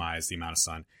maximize the amount of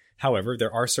sun. However,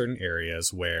 there are certain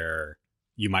areas where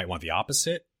you might want the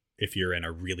opposite. If you're in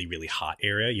a really, really hot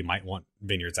area, you might want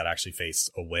vineyards that actually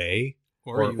face away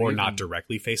or not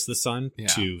directly face the sun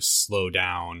to slow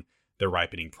down the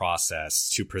ripening process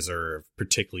to preserve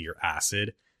particularly your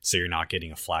acid, so you're not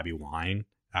getting a flabby wine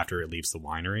after it leaves the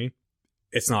winery.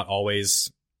 It's not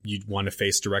always you'd want to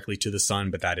face directly to the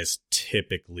sun, but that is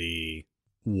typically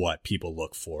what people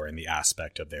look for in the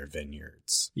aspect of their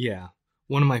vineyards. Yeah.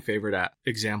 One of my favorite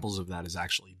examples of that is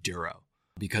actually Douro,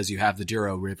 because you have the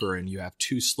Douro River and you have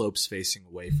two slopes facing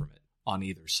away from it on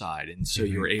either side. And so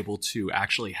you're able to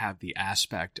actually have the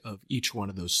aspect of each one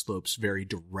of those slopes very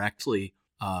directly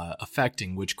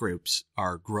affecting which grapes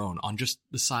are grown on just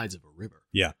the sides of a river.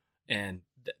 Yeah. And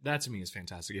that to me is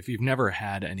fantastic. If you've never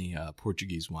had any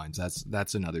Portuguese wines,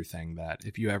 that's another thing that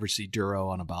if you ever see Douro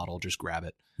on a bottle, just grab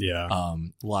it. Yeah. A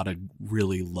lot of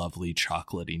really lovely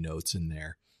chocolatey notes in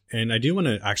there. And I do want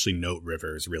to actually note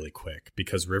rivers really quick,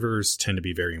 because rivers tend to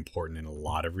be very important in a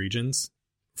lot of regions.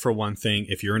 For one thing,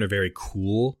 if you're in a very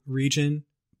cool region,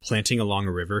 planting along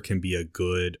a river can be a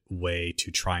good way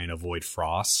to try and avoid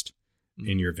frost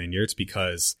in your vineyards,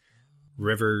 because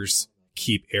rivers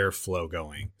keep airflow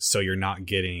going. So you're not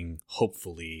getting,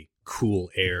 hopefully, cool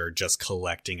air just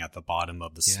collecting at the bottom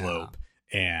of the slope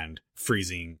and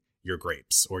freezing your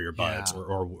grapes or your buds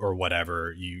or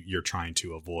whatever you're trying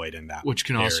to avoid in that Which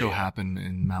can area. Also happen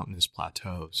in mountainous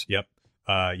plateaus. Yep.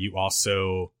 You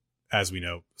also, as we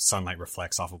know, sunlight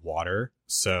reflects off of water.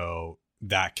 So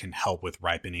that can help with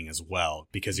ripening as well,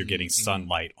 because you're getting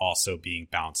sunlight also being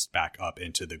bounced back up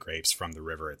into the grapes from the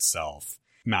river itself,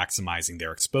 maximizing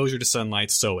their exposure to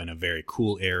sunlight. So in a very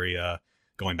cool area,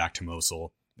 going back to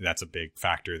Mosul, that's a big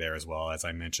factor there as well. As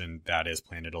I mentioned, that is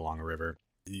planted along a river.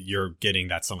 You're getting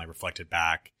that sunlight reflected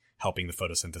back, helping the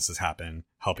photosynthesis happen,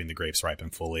 helping the grapes ripen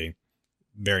fully.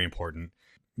 Very important.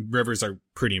 Rivers are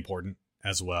pretty important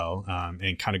as well.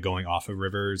 And kind of going off of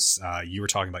rivers, you were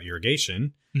talking about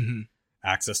irrigation. Mm-hmm.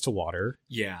 Access to water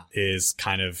Yeah. is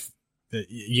kind of,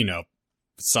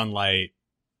 sunlight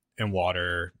and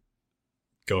water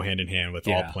go hand in hand with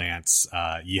all plants.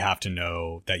 You have to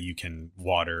know that you can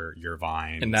water your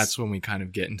vines. And that's when we kind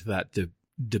of get into that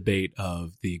debate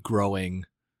of the growing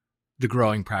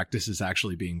practices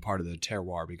actually being part of the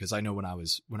terroir, because I know when I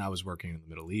was working in the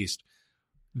Middle East,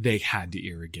 they had to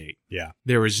irrigate. Yeah.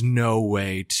 There was no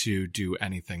way to do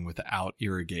anything without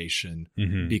irrigation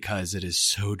Mm-hmm. because it is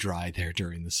so dry there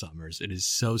during the summers. It is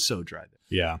so dry there.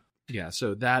 Yeah. Yeah,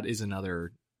 so that is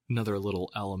another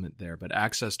little element there, but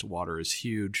access to water is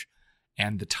huge,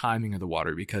 and the timing of the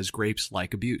water, because grapes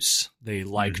like abuse. They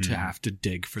like to have to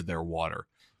dig for their water.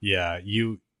 Yeah,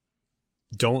 you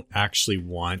don't actually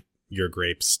want your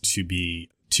grapes to be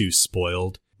too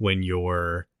spoiled when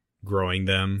you're growing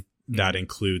them. That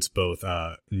includes both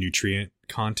nutrient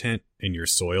content in your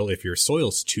soil. If your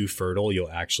soil's too fertile,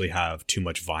 you'll actually have too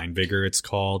much vine vigor, it's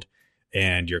called,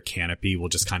 and your canopy will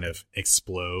just kind of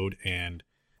explode. And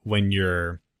when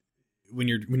you're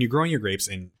growing your grapes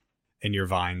and your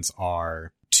vines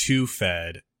are too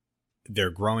fed, they're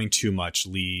growing too much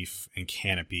leaf and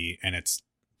canopy, and it's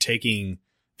taking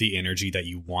the energy that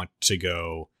you want to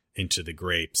go into the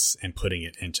grapes and putting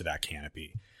it into that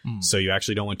canopy. So you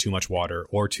actually don't want too much water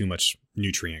or too much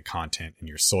nutrient content in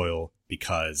your soil,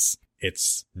 because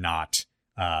it's not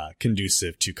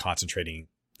conducive to concentrating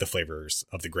the flavors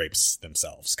of the grapes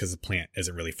themselves, because the plant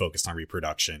isn't really focused on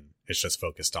reproduction. It's just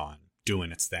focused on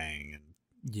doing its thing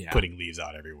and putting leaves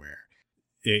out everywhere.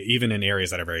 Even in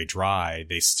areas that are very dry,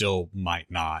 they still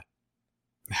might not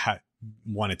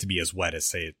want it to be as wet as,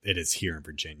 say, it is here in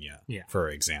Virginia, for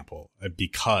example,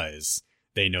 because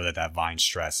they know that vine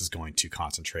stress is going to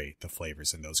concentrate the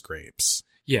flavors in those grapes.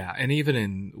 Yeah, and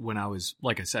even when I was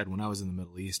in the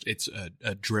Middle East, it's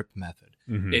a drip method.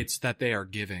 Mm-hmm. It's that they are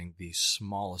giving the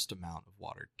smallest amount of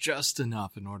water, just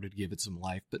enough in order to give it some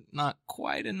life, but not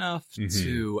quite enough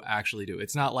to actually do it.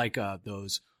 It's not like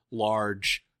those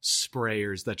large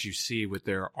sprayers that you see with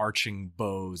their arching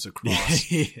bows across,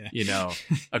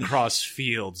 across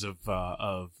fields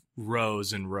of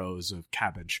rows and rows of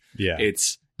cabbage. Yeah.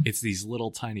 It's these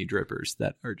little tiny drippers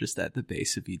that are just at the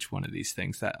base of each one of these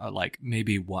things that are like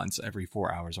maybe once every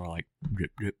 4 hours are like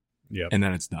drip, drip. Yep. And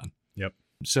then it's done. Yep.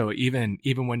 So even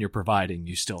when you're providing,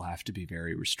 you still have to be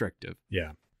very restrictive.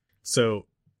 Yeah. So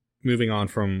moving on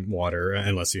from water,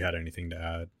 unless you had anything to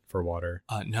add for water.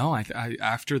 No, I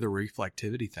after the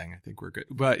reflectivity thing, I think we're good.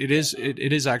 But it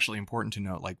is actually important to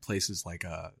note, like places like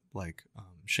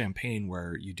Champagne,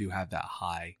 where you do have that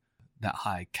high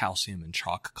calcium and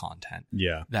chalk content.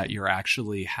 Yeah. That you're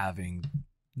actually having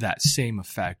that same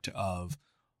effect of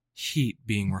heat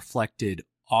being reflected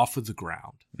off of the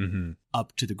ground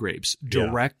up to the grapes.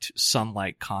 Direct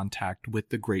sunlight contact with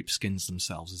the grape skins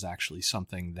themselves is actually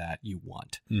something that you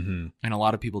want. Mm-hmm. And a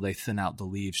lot of people, they thin out the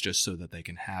leaves just so that they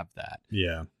can have that.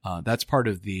 Yeah. That's part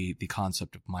of the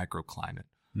concept of microclimate.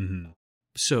 Mm-hmm.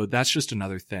 So that's just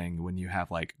another thing when you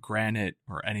have like granite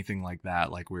or anything like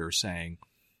that, like we were saying,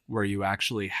 where you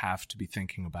actually have to be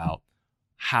thinking about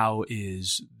how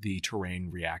is the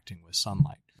terrain reacting with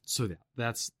sunlight. So yeah,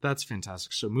 that's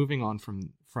fantastic. So moving on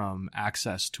from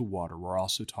access to water, we're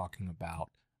also talking about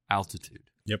altitude.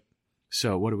 Yep.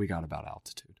 So what do we got about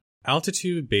altitude?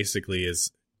 Altitude basically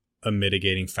is a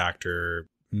mitigating factor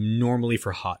normally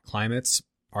for hot climates.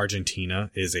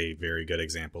 Argentina is a very good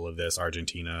example of this.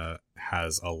 Argentina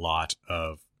has a lot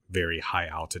of very high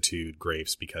altitude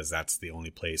grapes because that's the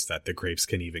only place that the grapes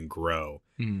can even grow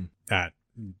at.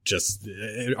 Just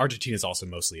Argentina is also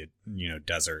mostly a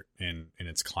desert in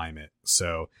its climate,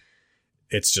 so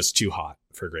it's just too hot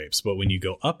for grapes. But when you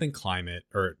go up in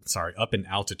up in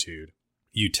altitude,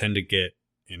 you tend to get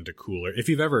into cooler. If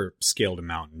you've ever scaled a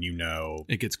mountain,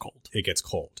 it gets cold. It gets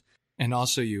cold, and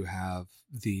also you have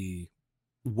the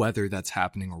weather that's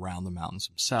happening around the mountains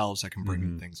themselves that can bring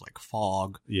in things like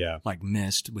fog, like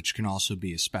mist, which can also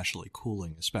be especially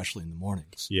cooling, especially in the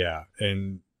mornings. Yeah,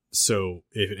 and so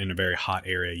if in a very hot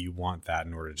area, you want that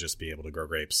in order to just be able to grow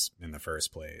grapes in the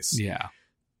first place. Yeah.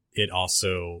 It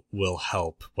also will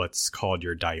help what's called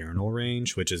your diurnal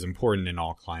range, which is important in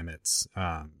all climates.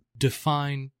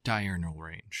 Define diurnal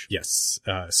range. Yes.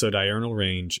 So diurnal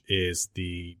range is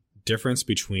the difference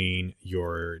between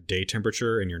your day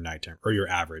temperature and your night temperature, or your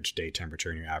average day temperature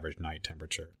and your average night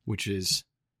temperature. Which is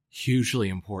hugely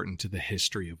important to the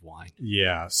history of wine.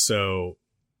 Yeah. So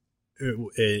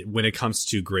when it comes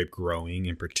to grape growing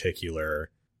in particular,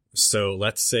 so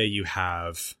let's say you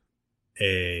have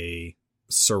a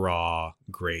Syrah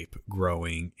grape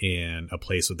growing in a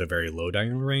place with a very low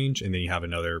diurnal range, and then you have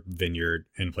another vineyard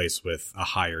in a place with a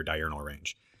higher diurnal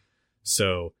range.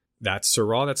 So that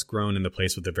Syrah that's grown in the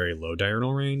place with a very low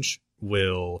diurnal range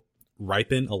will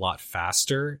ripen a lot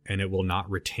faster, and it will not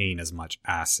retain as much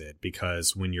acid,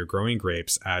 because when you're growing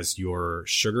grapes, as your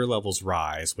sugar levels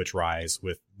rise, which rise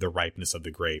with the ripeness of the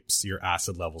grapes, your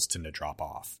acid levels tend to drop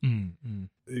off. And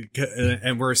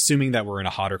we're assuming that we're in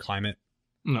a hotter climate.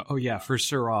 No, oh yeah, for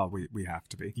Syrah we have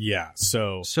to be. Yeah,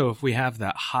 so if we have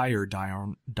that higher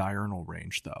diurnal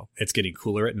range, though, it's getting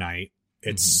cooler at night.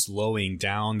 It's slowing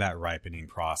down that ripening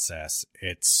process.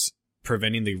 It's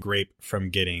preventing the grape from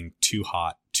getting too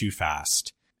hot too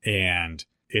fast, and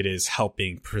it is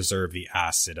helping preserve the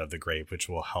acid of the grape, which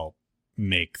will help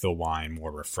make the wine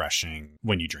more refreshing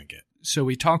when you drink it. So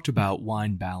we talked about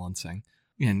wine balancing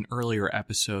in earlier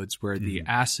episodes, where the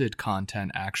acid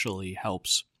content actually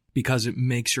helps because it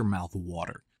makes your mouth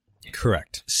water.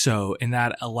 Correct. So, and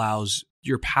that allows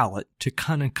your palate to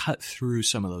kind of cut through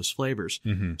some of those flavors.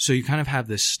 So you kind of have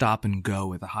this stop and go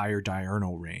with a higher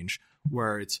diurnal range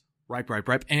where it's ripe,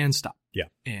 and stop. Yeah.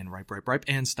 And ripe,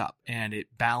 and stop. And it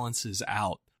balances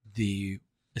out the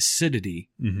acidity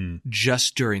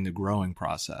just during the growing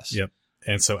process. Yep.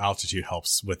 And so altitude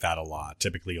helps with that a lot.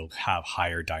 Typically, you'll have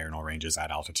higher diurnal ranges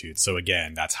at altitude. So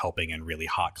again, that's helping in really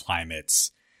hot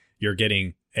climates. You're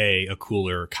getting a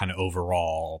cooler kind of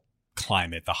overall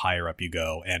climate the higher up you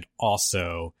go. And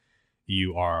also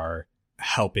you are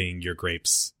helping your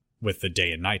grapes with the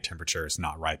day and night temperatures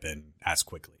not ripen as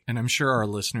quickly. And I'm sure our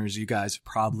listeners, you guys have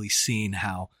probably seen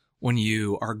how when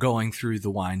you are going through the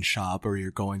wine shop or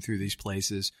you're going through these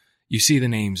places, you see the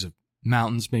names of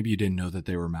mountains. Maybe you didn't know that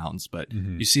they were mountains, but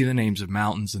you see the names of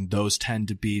mountains, and those tend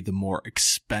to be the more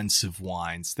expensive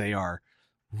wines. They are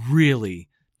really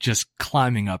just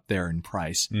climbing up there in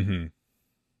price.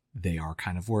 They are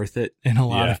kind of worth it in a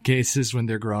lot of cases when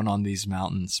they're grown on these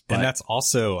mountains. But and that's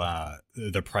also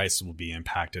the price will be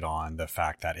impacted on the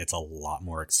fact that it's a lot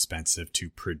more expensive to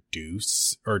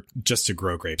produce or just to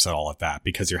grow grapes at all of that,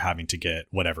 because you're having to get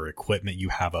whatever equipment you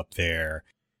have up there.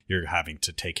 You're having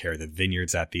to take care of the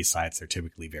vineyards at these sites. They're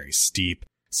typically very steep.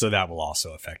 So that will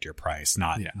also affect your price,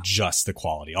 not just the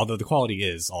quality. Although the quality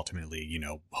is ultimately,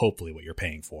 hopefully what you're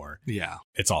paying for. Yeah.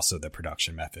 It's also the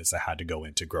production methods that had to go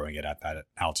into growing it at that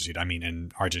altitude. I mean,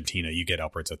 in Argentina, you get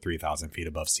upwards of 3,000 feet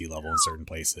above sea level in certain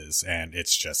places. And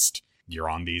it's just, you're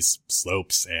on these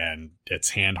slopes and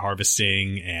it's hand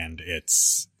harvesting and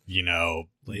it's,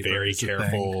 very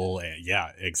careful. And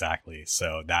yeah, exactly.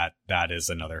 So that is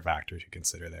another factor to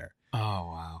consider there. Oh,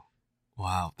 wow.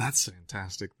 Wow, that's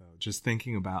fantastic, though. Just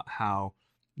thinking about how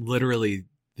literally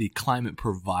the climate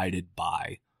provided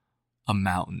by a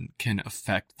mountain can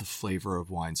affect the flavor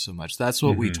of wine so much. That's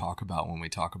what we talk about when we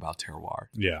talk about terroir.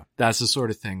 Yeah. That's the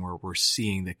sort of thing where we're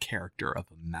seeing the character of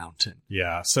a mountain.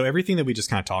 Yeah. So everything that we just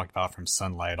kind of talked about, from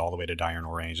sunlight all the way to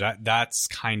diurnal range, that's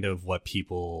kind of what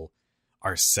people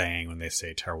are saying when they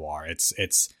say terroir.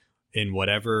 It's in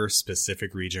whatever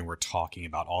specific region we're talking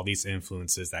about, all these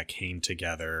influences that came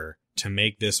together to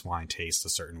make this wine taste a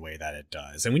certain way that it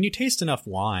does. And when you taste enough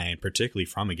wine, particularly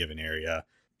from a given area,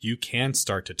 you can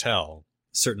start to tell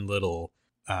certain little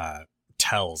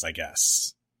tells, I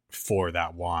guess, for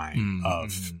that wine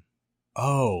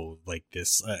like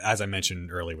this, as I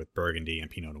mentioned earlier with Burgundy and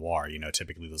Pinot Noir,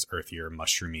 typically those earthier,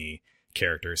 mushroomy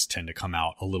characters tend to come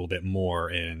out a little bit more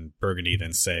in Burgundy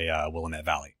than, say, Willamette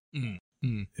Valley.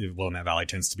 Willamette Valley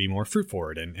tends to be more fruit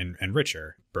forward and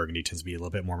richer. Burgundy tends to be a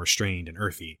little bit more restrained and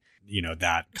earthy.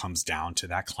 That comes down to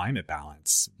that climate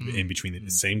balance in between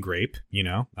the same grape,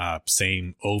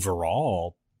 same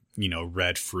overall,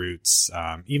 red fruits.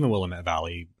 Even Willamette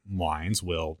Valley wines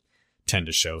will tend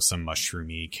to show some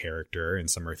mushroomy character and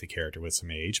some earthy character with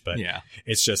some age. But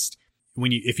it's just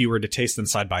if you were to taste them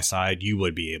side by side, you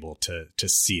would be able to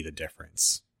see the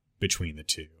difference between the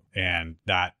two. And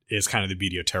that is kind of the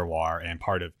beauty of terroir, and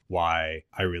part of why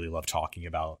I really love talking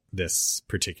about this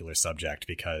particular subject,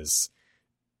 because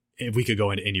if we could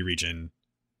go into any region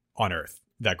on earth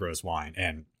that grows wine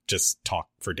and just talk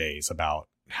for days about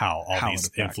how these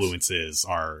influences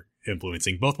are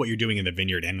influencing both what you're doing in the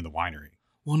vineyard and in the winery.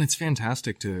 Well, and it's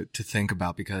fantastic to think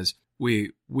about, because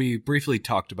we briefly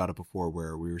talked about it before,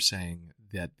 where we were saying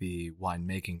that the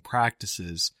winemaking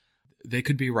practices, they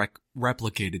could be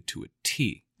replicated to a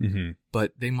T.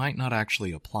 But they might not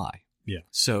actually apply. Yeah.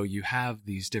 So you have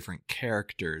these different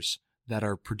characters that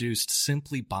are produced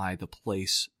simply by the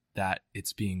place that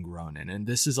it's being grown in. And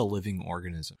this is a living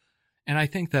organism. And I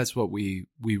think that's what we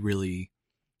really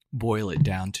boil it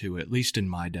down to, at least in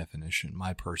my definition,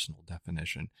 my personal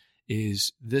definition,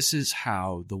 is this is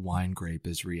how the wine grape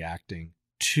is reacting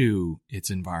to its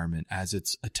environment as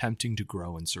it's attempting to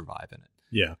grow and survive in it.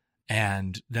 Yeah.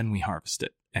 And then we harvest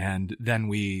it. And then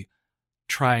we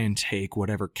try and take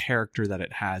whatever character that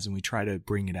it has and we try to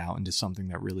bring it out into something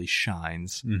that really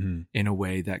shines in a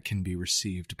way that can be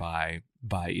received by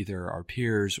either our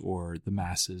peers or the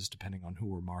masses, depending on who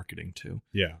we're marketing to.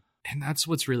 Yeah. And that's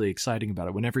what's really exciting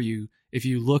about it. If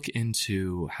you look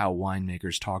into how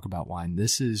winemakers talk about wine,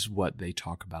 this is what they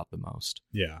talk about the most.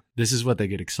 Yeah. This is what they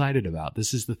get excited about.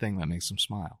 This is the thing that makes them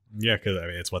smile. Yeah, because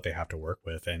it's what they have to work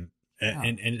with. And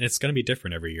it's going to be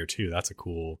different every year, too. That's a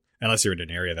cool, unless you're in an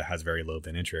area that has very low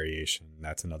vintage variation,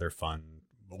 that's another fun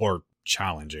or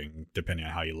challenging, depending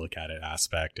on how you look at it,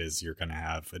 aspect is you're going to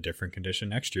have a different condition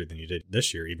next year than you did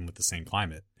this year, even with the same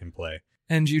climate in play.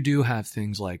 And you do have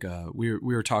things like we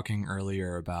were talking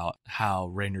earlier about how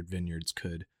Reynard Vineyards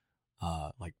could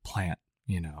like plant,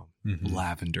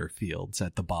 lavender fields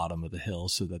at the bottom of the hill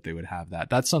so that they would have that.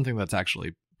 That's something that's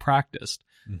actually practiced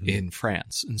in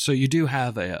France. And so you do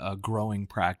have a growing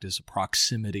practice, a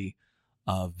proximity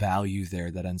of value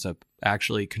there that ends up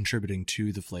actually contributing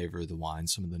to the flavor of the wine.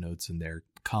 Some of the notes in there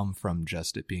come from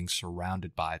just it being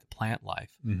surrounded by the plant life.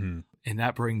 And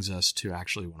that brings us to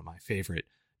actually one of my favorite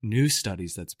new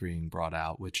studies that's being brought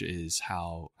out, which is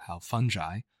how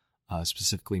fungi,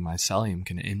 specifically mycelium,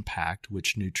 can impact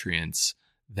which nutrients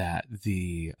that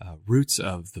the roots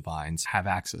of the vines have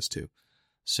access to.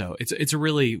 So it's a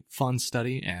really fun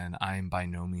study, and I'm by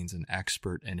no means an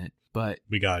expert in it, but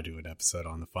we gotta do an episode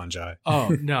on the fungi.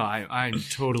 Oh no, I'm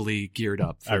totally geared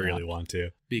up for I really want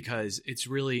to, because it's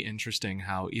really interesting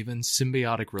how even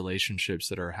symbiotic relationships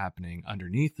that are happening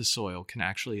underneath the soil can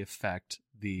actually affect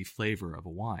the flavor of a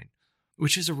wine,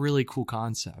 which is a really cool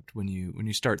concept when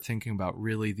you start thinking about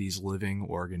really these living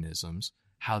organisms,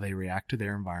 how they react to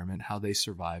their environment, how they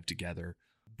survive together,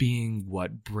 being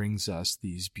what brings us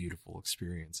these beautiful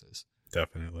experiences.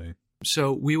 Definitely.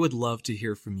 So we would love to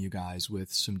hear from you guys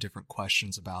with some different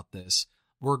questions about this.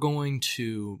 We're going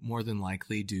to more than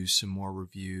likely do some more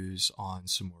reviews on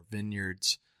some more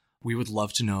vineyards. We would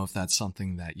love to know if that's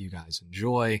something that you guys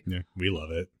enjoy. Yeah, we love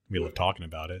it. We love talking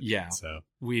about it. Yeah. So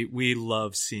we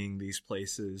love seeing these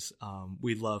places.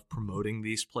 We love promoting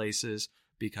these places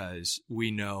because we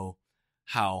know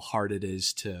how hard it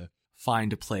is to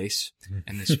find a place,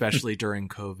 and especially during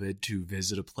COVID, to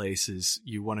visit a place is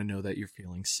you want to know that you're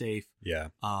feeling safe. Yeah.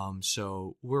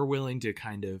 So we're willing to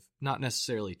kind of not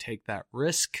necessarily take that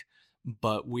risk,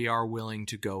 but we are willing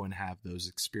to go and have those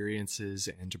experiences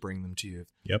and to bring them to you.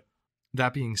 Yep.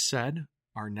 That being said,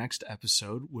 our next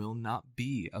episode will not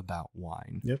be about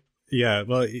wine. Yep. Yeah.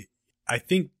 Well, I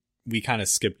think we kind of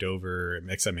skipped over,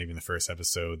 except maybe in the first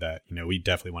episode, that, we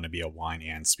definitely want to be a wine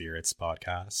and spirits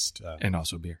podcast. And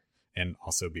also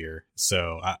beer.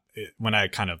 So when I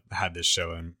kind of had this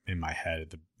show in my head at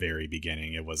the very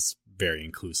beginning, it was very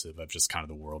inclusive of just kind of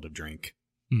the world of drink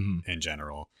in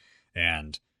general.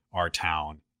 And our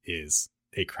town is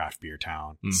a craft beer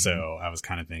town. So I was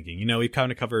kind of thinking, we've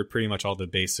kind of covered pretty much all the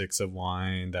basics of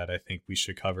wine that I think we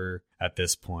should cover at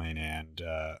this point. And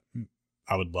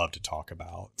I would love to talk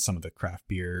about some of the craft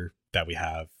beer that we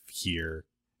have here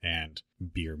and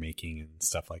beer making and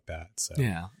stuff like that. So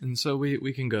yeah, and so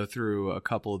we can go through a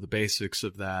couple of the basics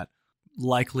of that,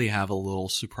 likely have a little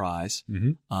surprise.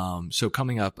 So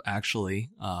coming up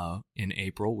actually in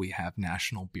April, we have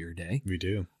National Beer Day. We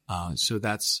do. So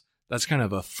that's kind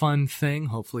of a fun thing.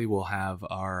 Hopefully we'll have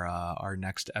our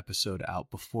next episode out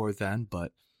before then,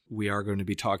 but we are going to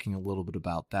be talking a little bit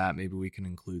about that. Maybe we can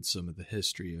include some of the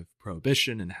history of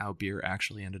Prohibition and how beer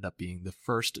actually ended up being the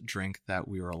first drink that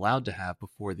we were allowed to have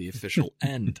before the official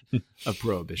end of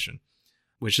Prohibition,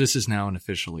 which this is now an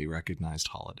officially recognized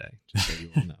holiday, just so you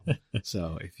all know.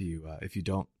 So if you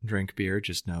don't drink beer,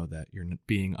 just know that you're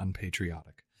being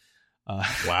unpatriotic.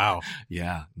 Wow.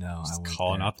 Yeah, no. Just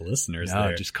calling out the listeners No,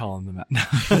 there. just calling them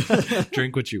out.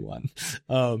 Drink what you want.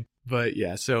 But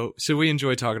yeah, so we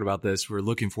enjoy talking about this. We're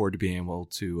looking forward to being able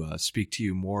to speak to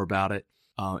you more about it.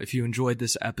 If you enjoyed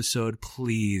this episode,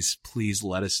 please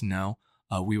let us know.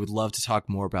 We would love to talk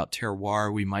more about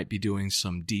terroir. We might be doing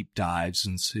some deep dives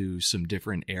into some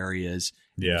different areas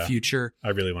in the future. I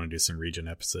really want to do some region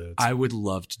episodes. I would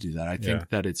love to do that. I think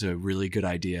that it's a really good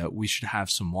idea. We should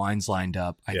have some wines lined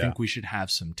up. I think we should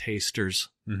have some tasters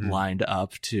lined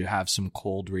up to have some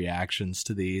cold reactions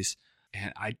to these.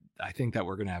 And I think that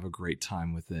we're going to have a great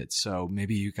time with it. So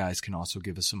maybe you guys can also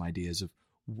give us some ideas of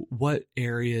what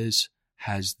areas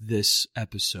has this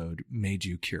episode made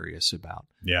you curious about?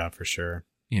 Yeah, for sure.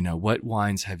 What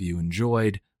wines have you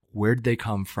enjoyed? Where did they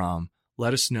come from?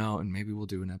 let us know, and maybe we'll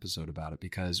do an episode about it,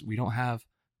 because we don't have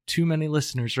too many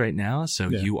listeners right now, so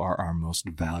you are our most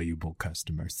valuable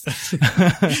customers.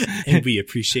 And we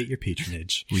appreciate your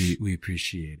patronage. We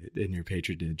appreciate it, and your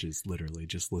patronage is literally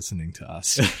just listening to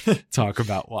us talk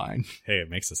about wine. Hey, it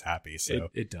makes us happy. So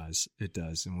it does,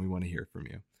 and we want to hear from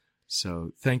you.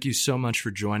 So thank you so much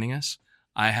for joining us.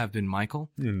 I have been Michael,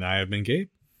 and I have been Gabe.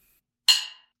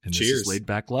 and Cheers. This is Laid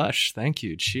Back Lush. Thank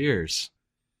you. Cheers.